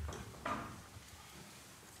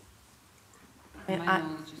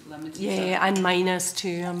 Yeah, and mine is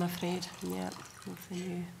too, I'm afraid. Yeah, with the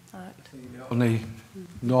new Act. The only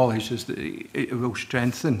knowledge is that it will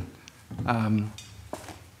strengthen the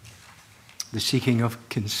seeking of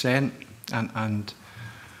consent and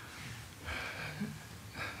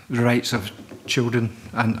the rights of children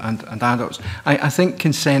and adults. I think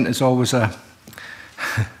consent is always a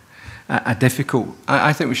difficult.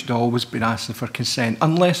 I think we should always be asking for consent,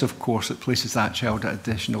 unless, of course, it places that child at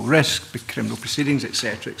additional risk, with criminal proceedings,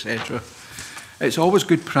 etc., etc. It's always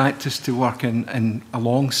good practice to work in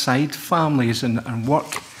alongside families and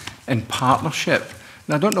work in partnership.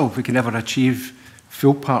 And I don't know if we can ever achieve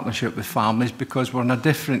full partnership with families because we're in a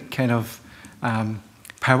different kind of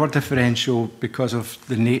power differential because of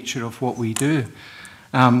the nature of what we do.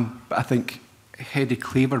 But I think Hedy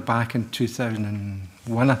Cleaver back in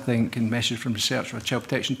 2001, I think, in Message from Research for Child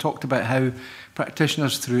Protection, talked about how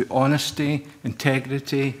practitioners through honesty,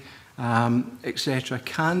 integrity, etc.,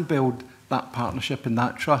 can build that partnership and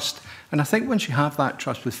that trust. And I think once you have that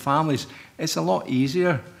trust with families, it's a lot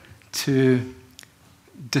easier to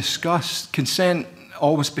discuss. Consent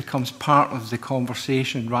always becomes part of the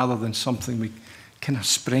conversation rather than something we kind of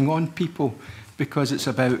spring on people because it's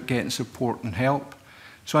about getting support and help.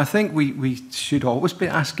 So I think we should always be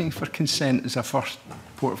asking for consent as a first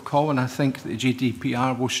port of call, and I think the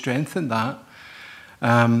GDPR will strengthen that.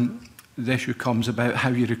 The issue comes about how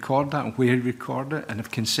you record that and where you record it, and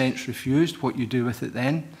if consent's refused, what you do with it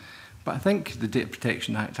then. But I think the Data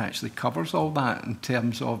Protection Act actually covers all that in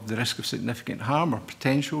terms of the risk of significant harm or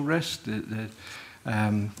potential risk, the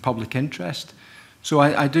public interest. So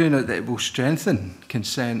I do know that it will strengthen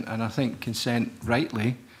consent, and I think consent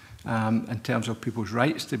rightly in terms of people's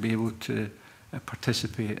rights to be able to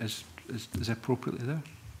participate is appropriately there.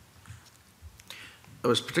 I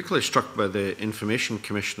was particularly struck by the Information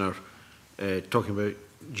Commissioner talking about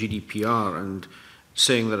GDPR and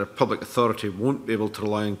saying that a public authority won't be able to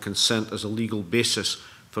rely on consent as a legal basis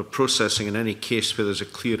for processing in any case where there's a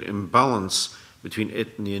clear imbalance between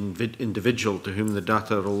it and the individual to whom the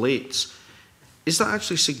data relates. Is that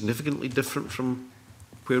actually significantly different from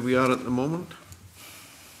where we are at the moment?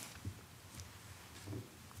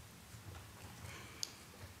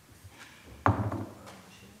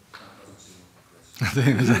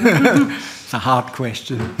 It's a hard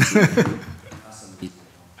question.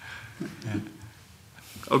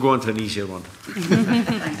 I'll go on to an easier one.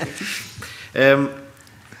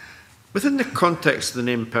 Within the context of the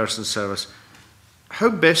named person service, how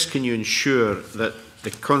best can you ensure that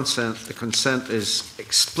the consent is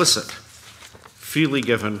explicit, freely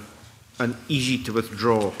given, and easy to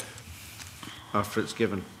withdraw after it's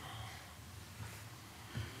given?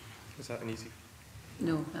 Is that an easy?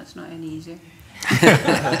 No, that's not any easier.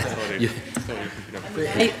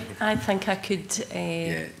 I think I could,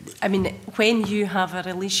 I mean, when you have a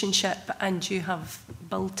relationship and you have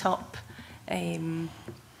built up a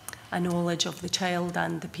knowledge of the child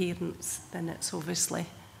and the parents, then it's obviously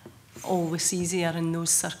always easier in those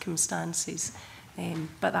circumstances.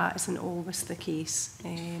 But that isn't always the case.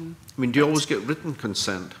 I mean, do you always get written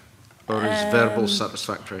consent, or is verbal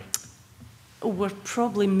satisfactory? We're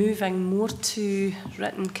probably moving more to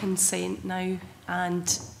written consent now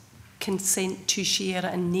and consent to share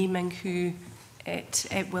and naming who it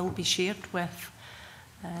will be shared with.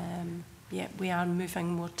 Yeah, we are moving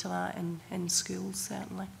more to that in schools,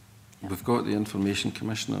 certainly. Yeah. We've got the Information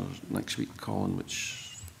Commissioner next week, Colin, which...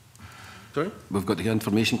 Sorry? We've got the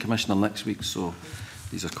Information Commissioner next week, so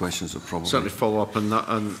these are questions that probably... Certainly follow up on that,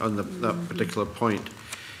 that particular point.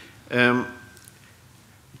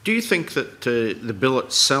 Do you think that the bill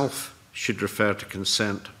itself should refer to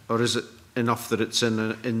consent, or is it enough that it's in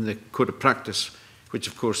the Code of Practice, which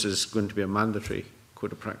of course is going to be a mandatory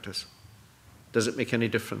Code of Practice? Does it make any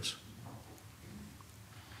difference?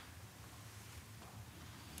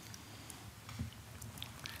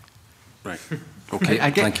 Right. Okay. I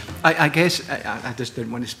guess I just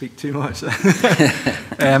didn't want to speak too much.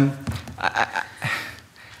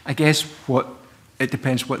 I guess what it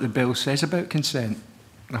depends what the bill says about consent,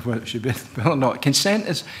 or whether it should be in the bill or not. Consent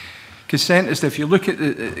is if you look at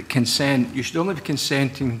the consent, you should only be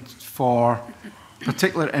consenting for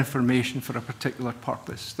particular information for a particular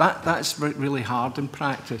purpose. That's really hard in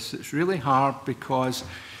practice. It's really hard because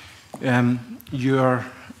your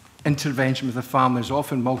intervention with the family is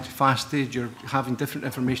often multifaceted. You're having different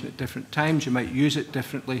information at different times. You might use it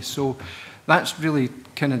differently. So that's really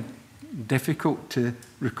kind of difficult to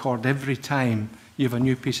record every time you have a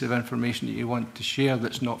new piece of information that you want to share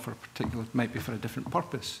that's not for a particular, might be for a different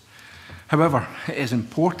purpose. However, it is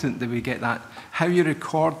important that we get that. How you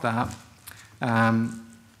record that, how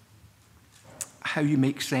you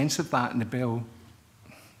make sense of that in the bill,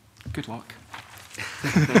 good luck.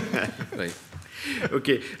 Right.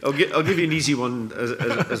 Okay, I'll give you an easy one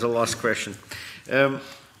as a last question.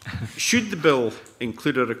 Should the bill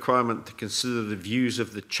include a requirement to consider the views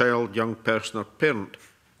of the child, young person or parent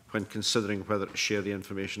when considering whether to share the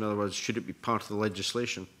information? In other words, should it be part of the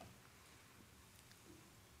legislation?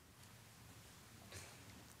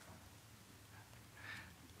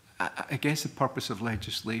 I guess the purpose of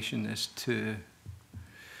legislation is to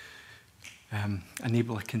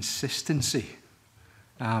enable a consistency.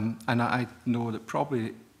 And I know that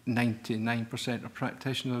probably 99% of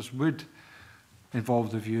practitioners would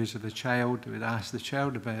involve the views of the child, would ask the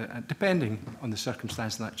child about it, depending on the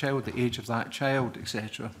circumstance of that child, the age of that child,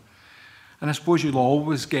 etc. And I suppose you'll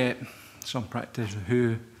always get some practitioners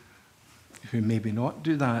who maybe not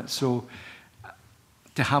do that. So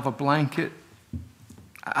to have a blanket,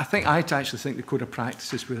 I actually think the Code of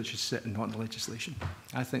Practice is where it should sit and not in the legislation.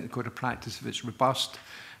 I think the Code of Practice, if it's robust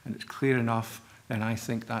and it's clear enough, then I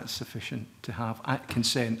think that's sufficient to have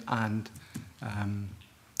consent and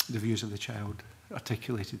the views of the child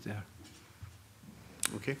articulated there.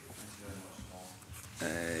 Okay.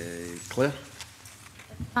 Claire?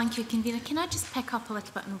 Thank you, Convener. Can I just pick up a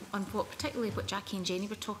little bit on particularly what Jackie and Jenny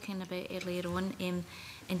were talking about earlier on in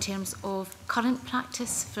terms of current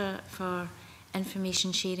practice for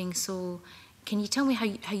information sharing? So can you tell me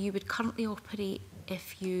how you would currently operate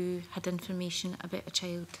if you had information about a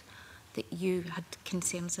child that you had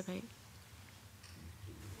concerns about?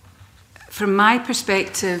 From my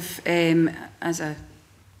perspective, as I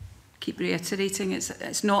keep reiterating,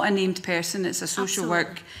 it's not a named person, it's a social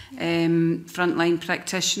work frontline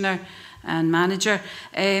practitioner and manager.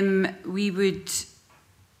 We would,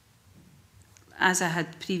 as I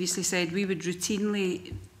had previously said, we would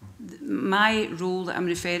routinely, my role that I'm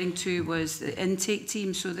referring to was the intake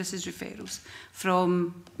team, so this is referrals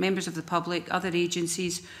from members of the public, other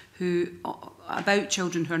agencies about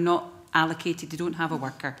children who are not allocated, they don't have a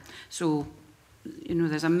worker. So, you know,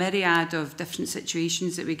 there's a myriad of different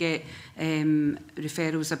situations that we get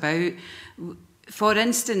referrals about. For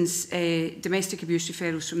instance, domestic abuse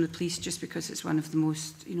referrals from the police, just because it's one of the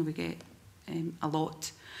most, you know, we get a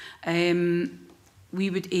lot. We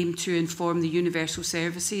would aim to inform the universal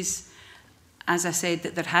services. As I said,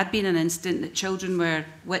 that there had been an incident that children were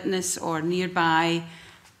witness or nearby,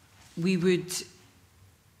 we would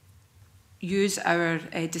use our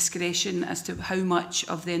discretion as to how much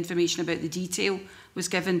of the information about the detail was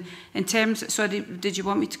given. In terms, sorry, did you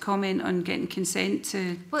want me to comment on getting consent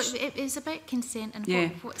to? Well, it is about consent and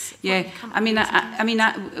what's we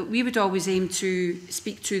would always aim to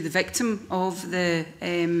speak to the victim of the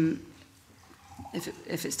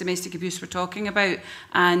if it's domestic abuse we're talking about,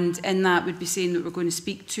 and in that would be saying that we're going to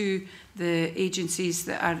speak to the agencies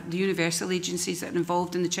that are the universal agencies that are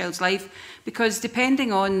involved in the child's life, because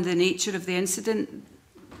depending on the nature of the incident,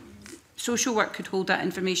 social work could hold that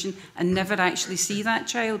information and never actually see that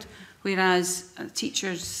child, whereas a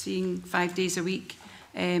teacher's seeing 5 days a week,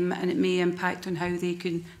 and it may impact on how they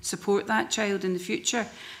can support that child in the future.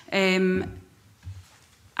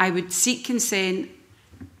 I would seek consent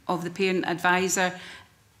of the parent advisor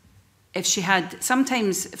if she had.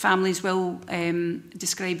 Sometimes families will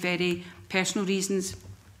describe very personal reasons.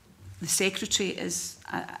 The secretary is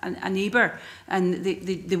a neighbour and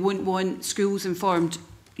they won't want schools informed.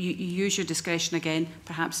 You use your discretion again,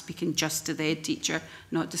 perhaps speaking just to the head teacher,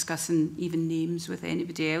 not discussing even names with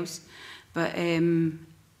anybody else. But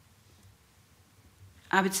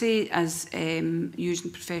I would say, as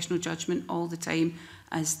using professional judgment all the time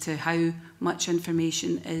as to how much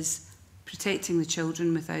information is protecting the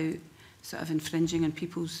children without sort of infringing on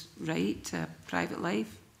people's right to a private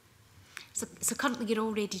life. So currently you're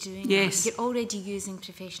already doing yes. that. You're already using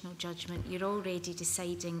professional judgment. You're already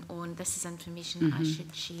deciding on this is information that I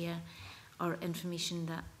should share, or information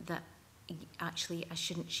that actually I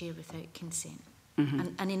shouldn't share without consent.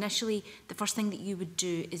 And initially, the first thing that you would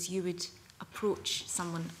do is you would approach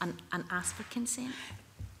someone and ask for consent.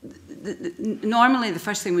 normally the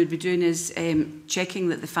first thing we'd be doing is checking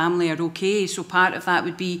that the family are okay. So part of that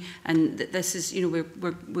would be, and this is, you know,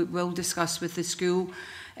 we will discuss with the school.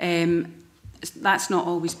 That's not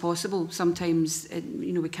always possible. Sometimes,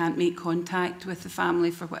 you know, we can't make contact with the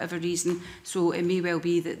family for whatever reason. So it may well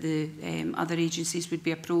be that the other agencies would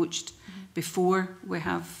be approached before we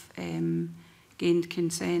have gained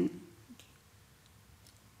consent.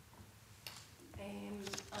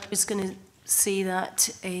 I was going to say that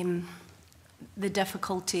the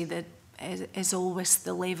difficulty that is always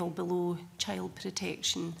the level below child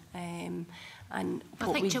protection, and I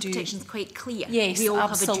what think we child do. protection is quite clear. Yes, we all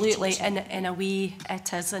absolutely. Have a duty in a way,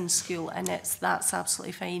 it is in school, and that's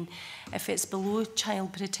absolutely fine. If it's below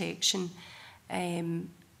child protection, and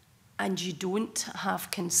you don't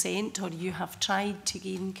have consent, or you have tried to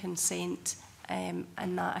gain consent, and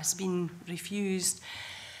that has been refused.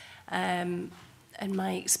 In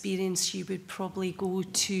my experience, you would probably go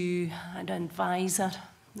to an advisor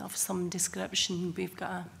of some description. We've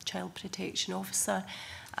got a child protection officer,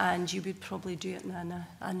 and you would probably do it in an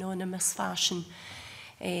anonymous fashion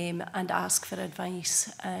and ask for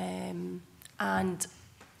advice. And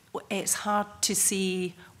it's hard to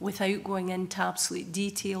say, without going into absolute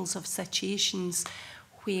details of situations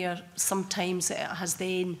where sometimes it has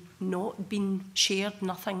then not been shared,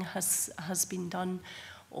 nothing has been done,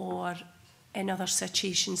 or in other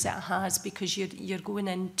situations it has, because you're going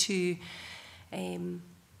into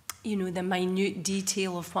you know, the minute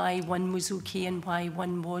detail of why one was okay and why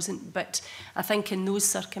one wasn't. But I think in those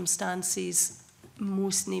circumstances,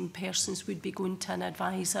 most named persons would be going to an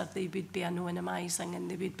advisor. They would be anonymising,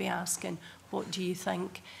 and they would be asking, what do you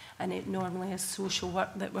think? And it normally is social work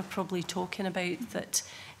that we're probably talking about, that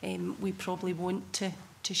we probably want to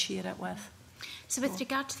share it with. So with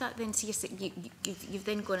regard to that then, so you've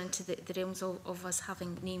then gone into the realms of us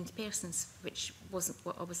having named persons, which wasn't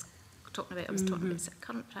what I was talking about. I was talking about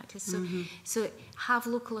current practice. So, so have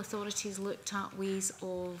local authorities looked at ways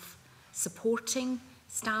of supporting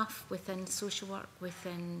staff within social work,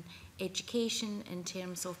 within education, in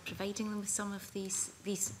terms of providing them with some of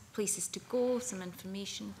these places to go, some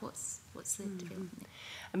information? What's the development?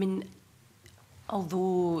 I mean,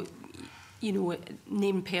 although, you know,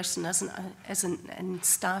 named person isn't in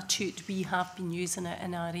statute, we have been using it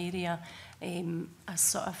in our area as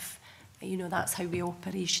sort of, you know, that's how we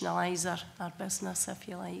operationalise our business, if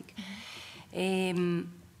you like.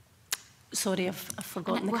 Sorry, I've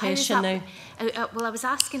forgotten the question now. Well, I was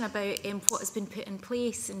asking about what has been put in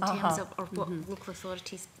place in terms of, or what local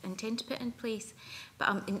authorities intend to put in place.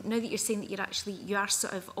 But now that you're saying that you are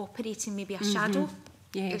sort of operating maybe a shadow.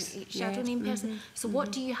 Yes. Shadow name person. So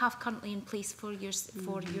what do you have currently in place for your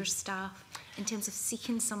staff in terms of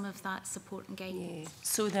seeking some of that support and guidance?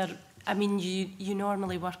 So I mean, you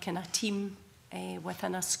normally work in a team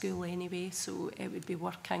within a school anyway, so it would be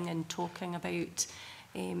working and talking about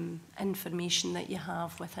information that you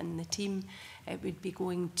have within the team. It would be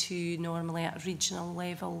going to, normally at a regional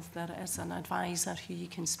level, there is an advisor who you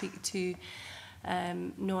can speak to.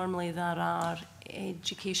 Normally there are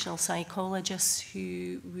educational psychologists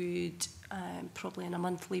who would probably on a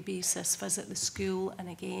monthly basis visit the school, and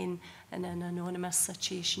again in an anonymous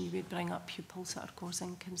situation you would bring up pupils that are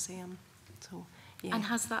causing concern. So, yeah. And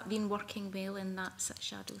has that been working well in that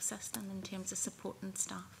shadow system in terms of supporting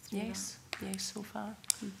staff through yes, that? Yes, so far.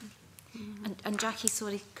 And Jackie,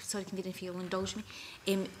 sorry, Convener, if you'll indulge me,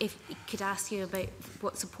 if I could ask you about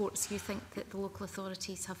what supports you think that the local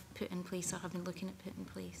authorities have put in place or have been looking at putting in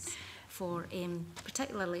place for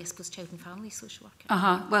particularly, I suppose, child and family social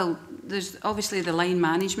work. Well, there's obviously the line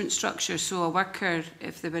management structure. So a worker,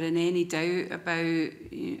 if they were in any doubt about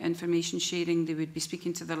information sharing, they would be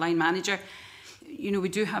speaking to their line manager. You know, we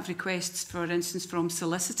do have requests, for instance, from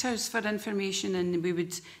solicitors for information, and we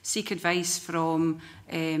would seek advice from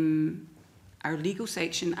our legal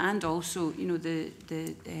section and also, you know, the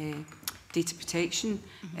data protection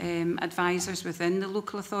advisors within the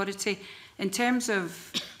local authority. In terms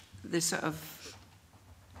of the sort of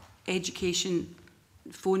education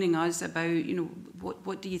phoning us about, you know,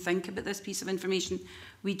 what do you think about this piece of information,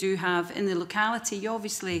 we do have in the locality, you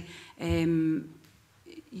obviously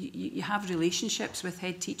you have relationships with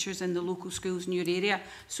head teachers in the local schools in your area,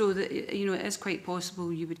 so that, you know, it is quite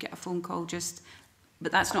possible you would get a phone call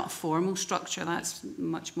but that's not a formal structure, that's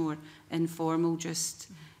much more informal, just,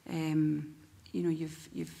 you know,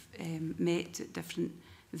 you've met at different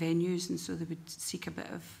venues, and so they would seek a bit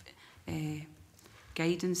of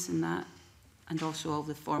guidance in that, and also all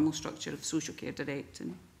the formal structure of social care direct.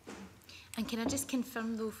 And can I just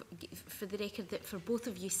confirm, though, for the record, that for both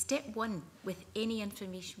of you, step one with any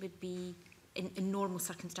information would be in normal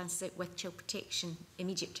circumstances with child protection,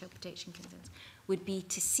 immediate child protection concerns, would be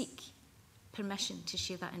to seek permission to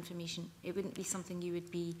share that information. It wouldn't be something you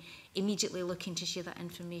would be immediately looking to share that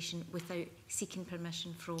information without seeking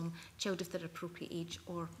permission from child of their appropriate age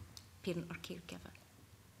or parent or caregiver.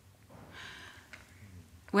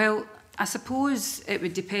 Well, I suppose it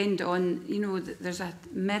would depend on, you know, there's a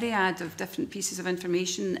myriad of different pieces of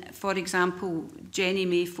information. For example, Jenny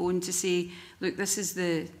may phone to say, look, this is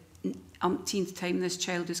the umpteenth time this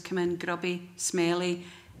child has come in grubby, smelly.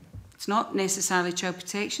 It's not necessarily child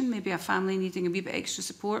protection, maybe a family needing a wee bit extra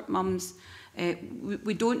support, mums.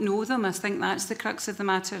 We don't know them. I think that's the crux of the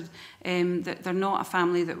matter, that they're not a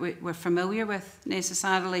family that we're familiar with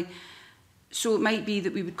necessarily. So it might be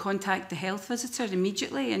that we would contact the health visitor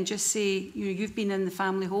immediately and just say, you know, you've been in the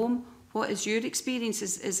family home. What is your experience?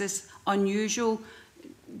 Is this unusual?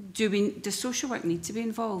 Does social work need to be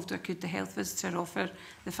involved, or could the health visitor offer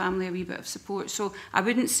the family a wee bit of support? So I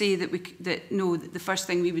wouldn't say that the first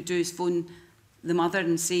thing we would do is phone the mother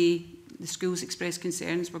and say the school's expressed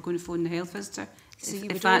concerns, we're going to phone the health visitor. So you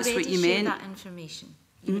if would that's already what you share meant. that information.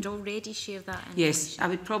 You would already share that information. Yes, I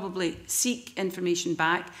would probably seek information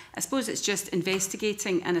back. I suppose it's just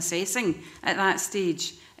investigating and assessing at that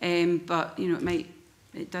stage. But you know,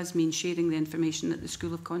 it does mean sharing the information that the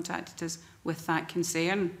school have contacted us with that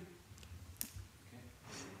concern.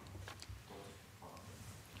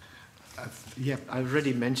 I've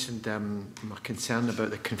already mentioned my concern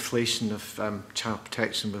about the conflation of child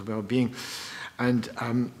protection with well-being, and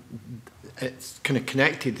it's kind of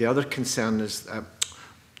connected. The other concern is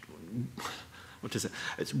what is it?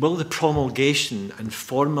 It's will the promulgation and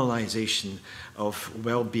formalisation of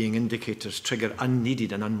well-being indicators trigger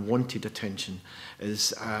unneeded and unwanted attention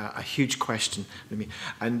is a huge question to me.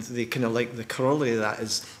 And the kind of like the corollary of that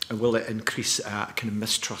is, will it increase kind of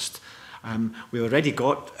mistrust? We already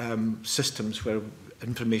got systems where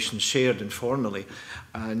information is shared informally,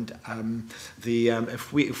 and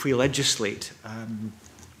if we legislate and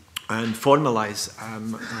formalise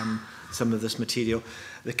some of this material,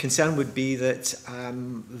 the concern would be that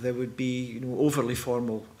there would be overly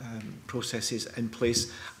formal processes in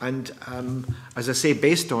place, and as I say,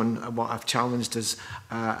 based on what I've challenged is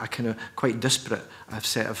a kind of quite disparate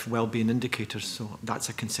set of well-being indicators. So that's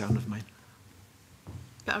a concern of mine.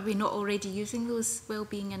 But are we not already using those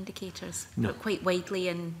well-being indicators? No. Quite widely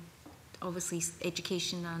in, obviously,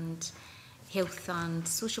 education and health and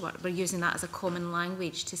social work. We're using that as a common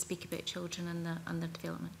language to speak about children and their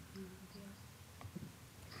development.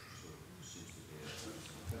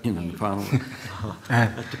 You know, the panel.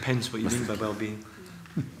 It depends what you mean by well-being.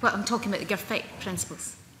 Well, I'm talking about the GIRFEC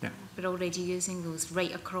principles. Yeah. We're already using those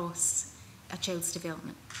right across a child's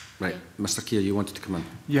development. Right, yeah. Mr. Keir, you wanted to come in.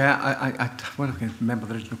 Yeah, I can't remember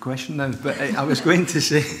the original question now, but I was going to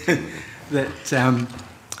say that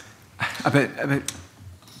about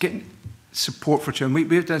getting support for children.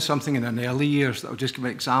 We've done something in the early years that I'll just give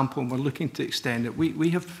an example, and we're looking to extend it. We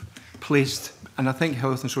have placed, and I think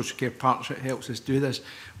Health and Social Care Partnership helps us do this,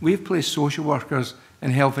 we've placed social workers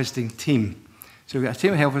in a health visiting team. So we've got a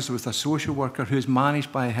team of health visitors with a social worker who's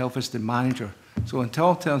managed by a health visiting manager. So until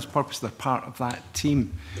all intents and purposes, they're part of that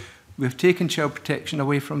team. We've taken child protection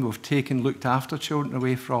away from them. We've looked after children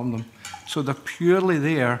away from them. So they're purely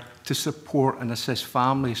there to support and assist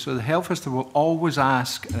families. So the health visitor will always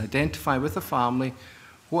ask and identify with the family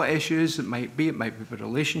what issues it might be. It might be with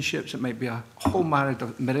relationships. It might be a whole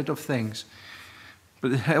myriad of things.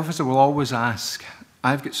 But the health visitor will always ask,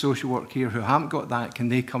 I've got social work here who haven't got that. Can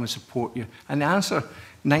they come and support you? And the answer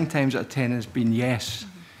 9 times out of 10 has been yes.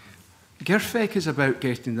 GIRFEC is about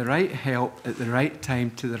getting the right help at the right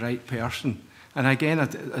time to the right person. And again,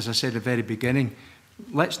 as I said at the very beginning,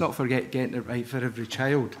 let's not forget getting it right for every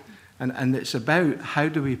child. And it's about how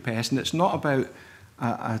do we best, and it's not about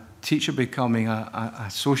a teacher becoming a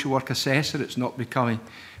social work assessor, it's not becoming,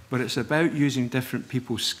 but it's about using different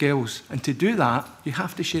people's skills. And to do that, you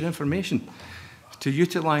have to share information to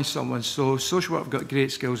utilise someone. So social work have got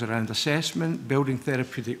great skills around assessment, building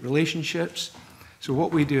therapeutic relationships. So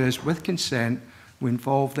what we do is, with consent, we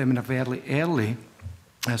involve them in a very early.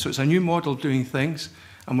 So it's a new model of doing things,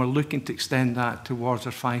 and we're looking to extend that towards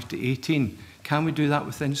our 5 to 18. Can we do that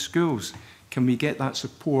within schools? Can we get that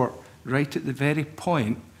support right at the very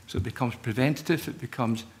point so it becomes preventative, it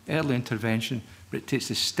becomes early intervention, but it takes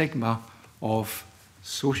the stigma of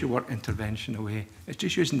social work intervention away. It's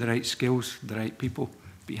just using the right skills, the right people,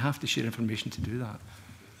 but you have to share information to do that.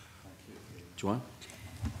 Joanne?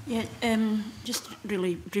 Yeah, just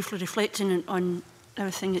really briefly reflecting on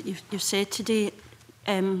everything that you've said today.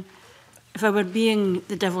 If I were being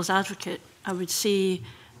the devil's advocate, I would say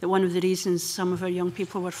that one of the reasons some of our young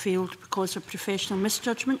people were failed because of professional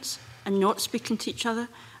misjudgments and not speaking to each other,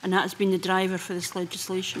 and that has been the driver for this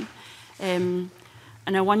legislation. And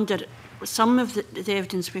I wonder, some of the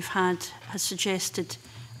evidence we've had has suggested,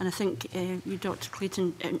 and I think you, Dr.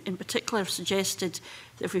 Clayton, in particular, have suggested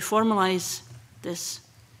that if we formalise this,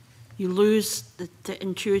 you lose the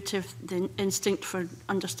intuitive, the instinct for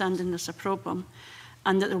understanding there's a problem,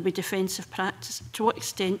 and that there will be defensive practice. To what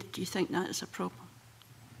extent do you think that is a problem?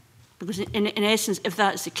 Because in essence, if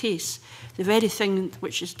that is the case, the very thing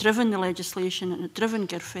which has driven the legislation and driven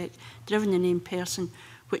GIRFEC, driven the named person,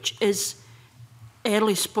 which is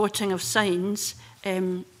early spotting of signs,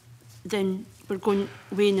 then we're going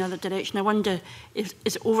way in the other direction. I wonder if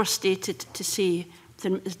it's overstated to say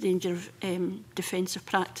there's danger of defensive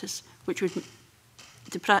practice, which would,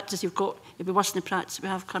 the practice you've got, it'd be worse than the practice we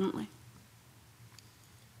have currently.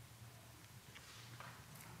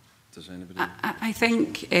 Does anybody? I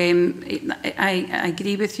think I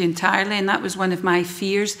agree with you entirely, and that was one of my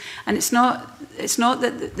fears. And it's not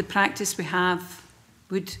that the practice we have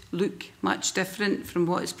would look much different from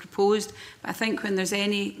what is proposed, but I think when there's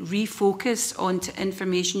any refocus onto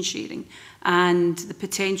information sharing and the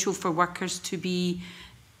potential for workers to be,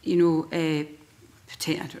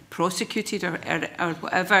 prosecuted or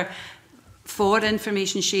whatever for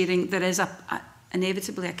information sharing, there is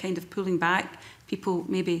inevitably a kind of pulling back. People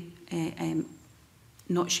maybe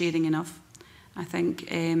not sharing enough. I think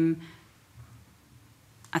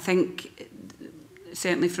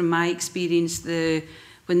certainly from my experience,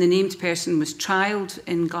 when the named person was trialled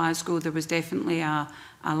in Glasgow, there was definitely a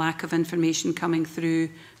lack of information coming through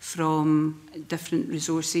from different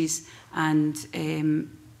resources, and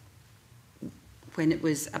when it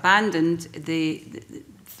was abandoned,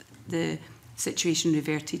 the situation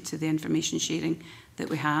reverted to the information sharing that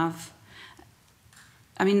we have.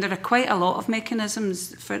 I mean, there are quite a lot of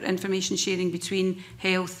mechanisms for information sharing between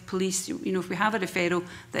health, police. If we have a referral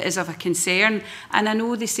that is of a concern, and I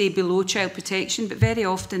know they say below child protection, but very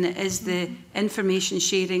often it is the information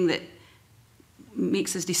sharing that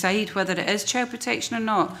makes us decide whether it is child protection or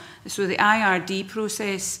not. So the IRD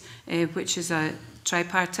process, which is a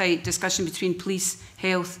tripartite discussion between police,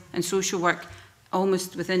 health and social work,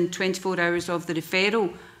 almost within 24 hours of the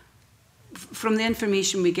referral, from the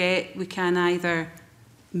information we get, we can either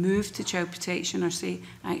move to child protection or say,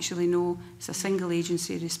 actually no, it's a single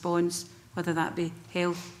agency response, whether that be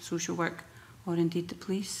health, social work or indeed the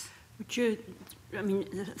police. Would you, I mean,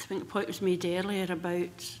 I think the point was made earlier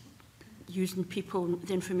about using people,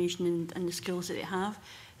 the information and the skills that they have.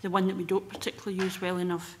 The one that we don't particularly use well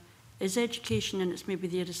enough is education, and it's maybe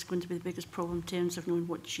there is going to be the biggest problem in terms of knowing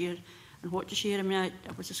what to share and what to share. I mean, I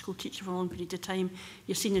was a school teacher for a long period of time.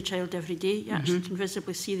 You're seeing the child every day. You actually can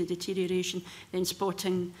visibly see the deterioration, then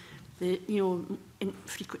spotting the,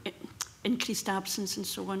 increased absence and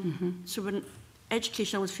so on. So when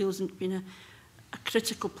education always feels being a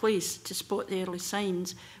critical place to spot the early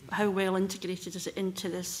signs, but how well integrated is it into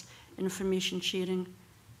this information sharing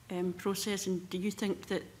process? And do you think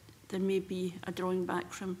that there may be a drawing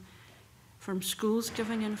back from schools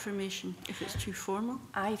giving information if it's too formal?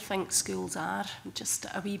 I think schools are just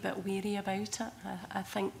a wee bit wary about it. I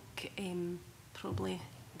think probably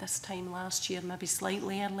this time last year, maybe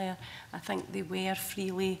slightly earlier, I think they were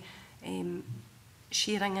freely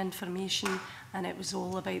sharing information, and it was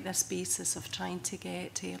all about this basis of trying to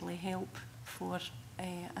get early help for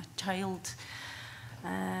a child.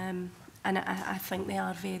 And I think they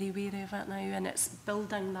are very wary of it now, and it's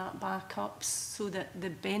building that back up so that the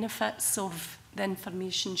benefits of the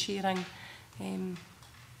information sharing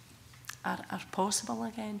are possible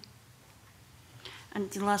again. And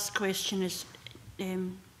the last question is,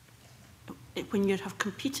 when you have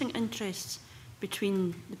competing interests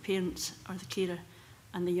between the parents or the carer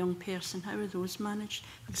and the young person, how are those managed?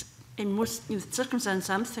 Because in most circumstances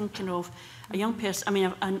I'm thinking of, a young person, I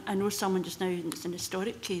mean, I know someone just now, it's an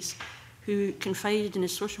historic case, who confided in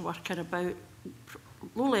his social worker about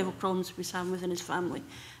low-level problems he was having within his family,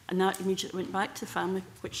 and that immediately went back to the family,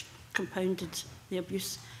 which compounded the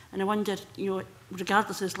abuse. And I wonder,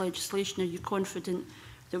 regardless of this legislation, are you confident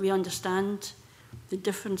that we understand the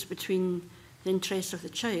difference between the interests of the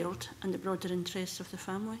child and the broader interests of the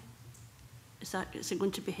family? Is it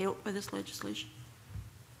going to be helped by this legislation?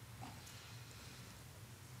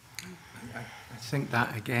 I think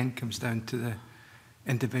that again comes down to the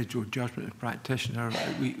individual judgment of practitioner.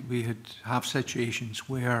 We have situations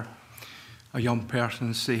where a young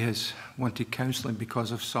person, say, has wanted counselling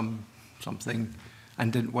because of something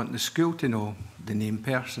and didn't want the school to know the named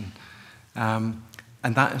person. And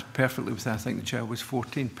that is perfectly within, I think the child was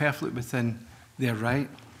 14, perfectly within their right.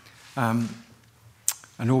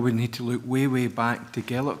 I know we need to look way back to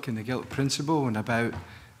Gaelic and the Gaelic principle and about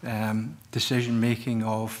decision-making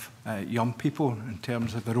of young people in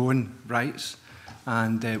terms of their own rights,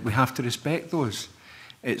 and we have to respect those.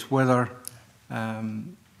 It's whether,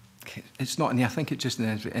 it's not, I think it's just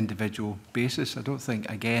an individual basis. I don't think,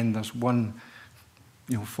 again, there's one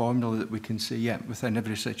formula that we can say, yeah, within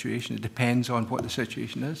every situation. It depends on what the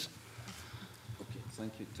situation is. Okay,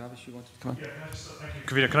 thank you. Travis, you wanted to come? Yeah,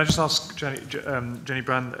 thank you. Can I just ask Jenny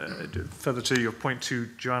Brand, further to your point to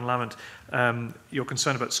Joanne Lamont, your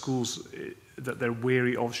concern about schools, that they're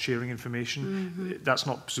wary of sharing information. That's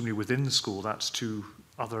not presumably within the school, that's to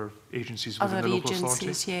other agencies within the local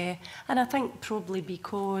authority? Yeah. And I think probably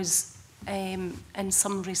because in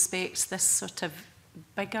some respects this sort of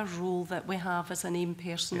bigger role that we have as a named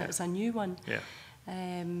person is a new one. Yeah.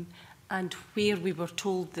 And where we were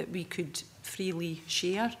told that we could freely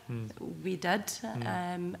share, we did.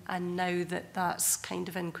 And now that that's kind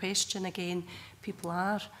of in question again, people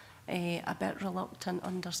are a bit reluctant,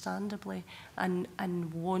 understandably, and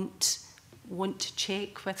want to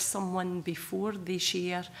check with someone before they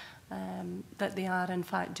share that they are in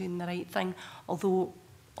fact doing the right thing. Although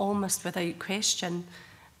almost without question,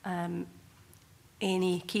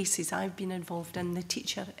 any cases I've been involved in, the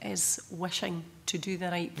teacher is wishing to do the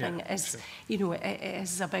right thing. It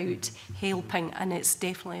is about helping, and it's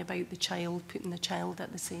definitely about the child, putting the child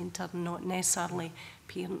at the centre, not necessarily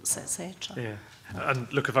parents, etc. Yeah.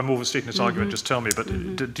 And look, if I'm overstating this argument, just tell me, but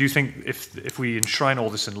do you think if we enshrine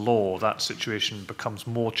all this in law, that situation becomes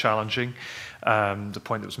more challenging? The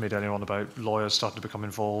point that was made earlier on about lawyers starting to become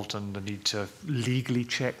involved and the need to legally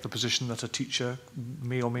check the position that a teacher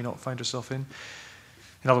may or may not find herself in.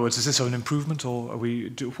 In other words, is this an improvement, or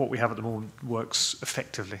what we have at the moment works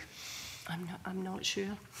effectively? I'm not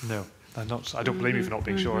sure. No, I'm not. I don't blame you for not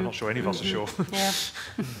being sure. I'm not sure any of us are sure. Yeah.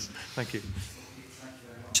 Thank you.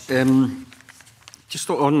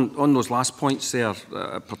 Just on those last points there,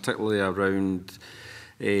 particularly around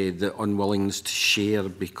the unwillingness to share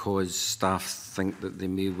because staff think that they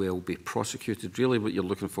may well be prosecuted. Really what you're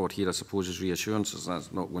looking for here, I suppose, is reassurances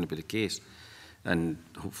that's not going to be the case. And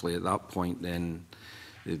hopefully at that point then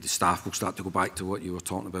the staff will start to go back to what you were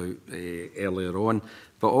talking about earlier on.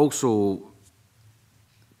 But also,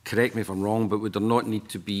 correct me if I'm wrong, but would there not need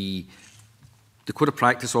to be, the code of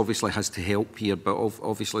practice obviously has to help here, but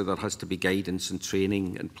obviously there has to be guidance and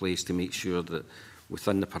training in place to make sure that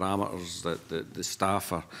within the parameters that the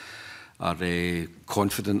staff are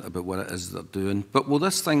confident about what it is they're doing. But will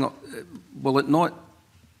this thing, will it not,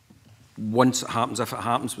 once it happens, if it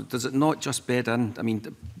happens, does it not just bed in? I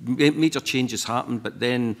mean, major changes happen, but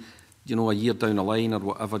then, you know, a year down the line or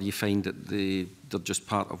whatever, you find that they're just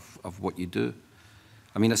part of what you do.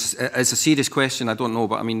 I mean, it's a serious question, I don't know,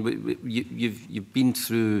 but I mean, you've been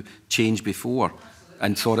through change before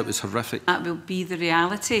and thought it was horrific. That will be the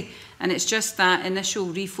reality, and it's just that initial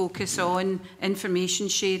refocus on information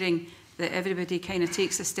sharing that everybody kind of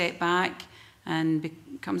takes a step back and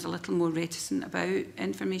becomes a little more reticent about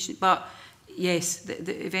information. But yes,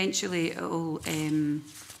 eventually it will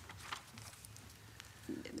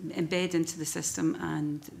embed into the system,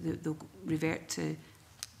 and they'll revert to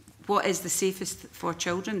what is the safest for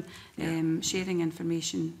children. Sharing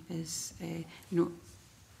information is,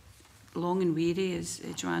 long and weary, as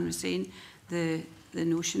Joanne was saying. The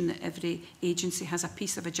notion that every agency has a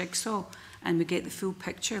piece of a jigsaw, and we get the full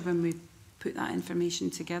picture when we put that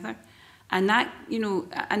information together. And that,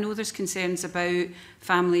 I know there's concerns about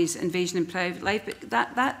families' invasion in private life, but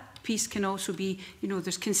that piece can also be,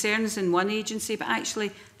 there's concerns in one agency, but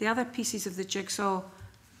actually the other pieces of the jigsaw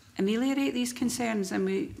ameliorate these concerns, and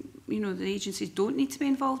the agencies don't need to be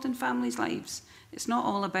involved in families' lives. It's not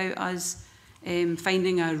all about us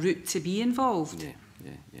finding a route to be involved.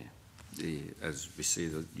 As we say,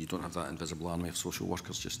 that you don't have that invisible army of social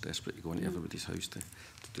workers just desperate to go into everybody's house to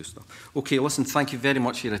do stuff. Okay, listen, thank you very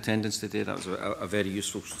much for your attendance today. That was a very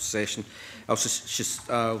useful session. I'll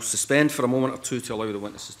suspend for a moment or two to allow the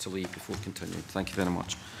witnesses to leave before continuing. Thank you very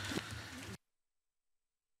much.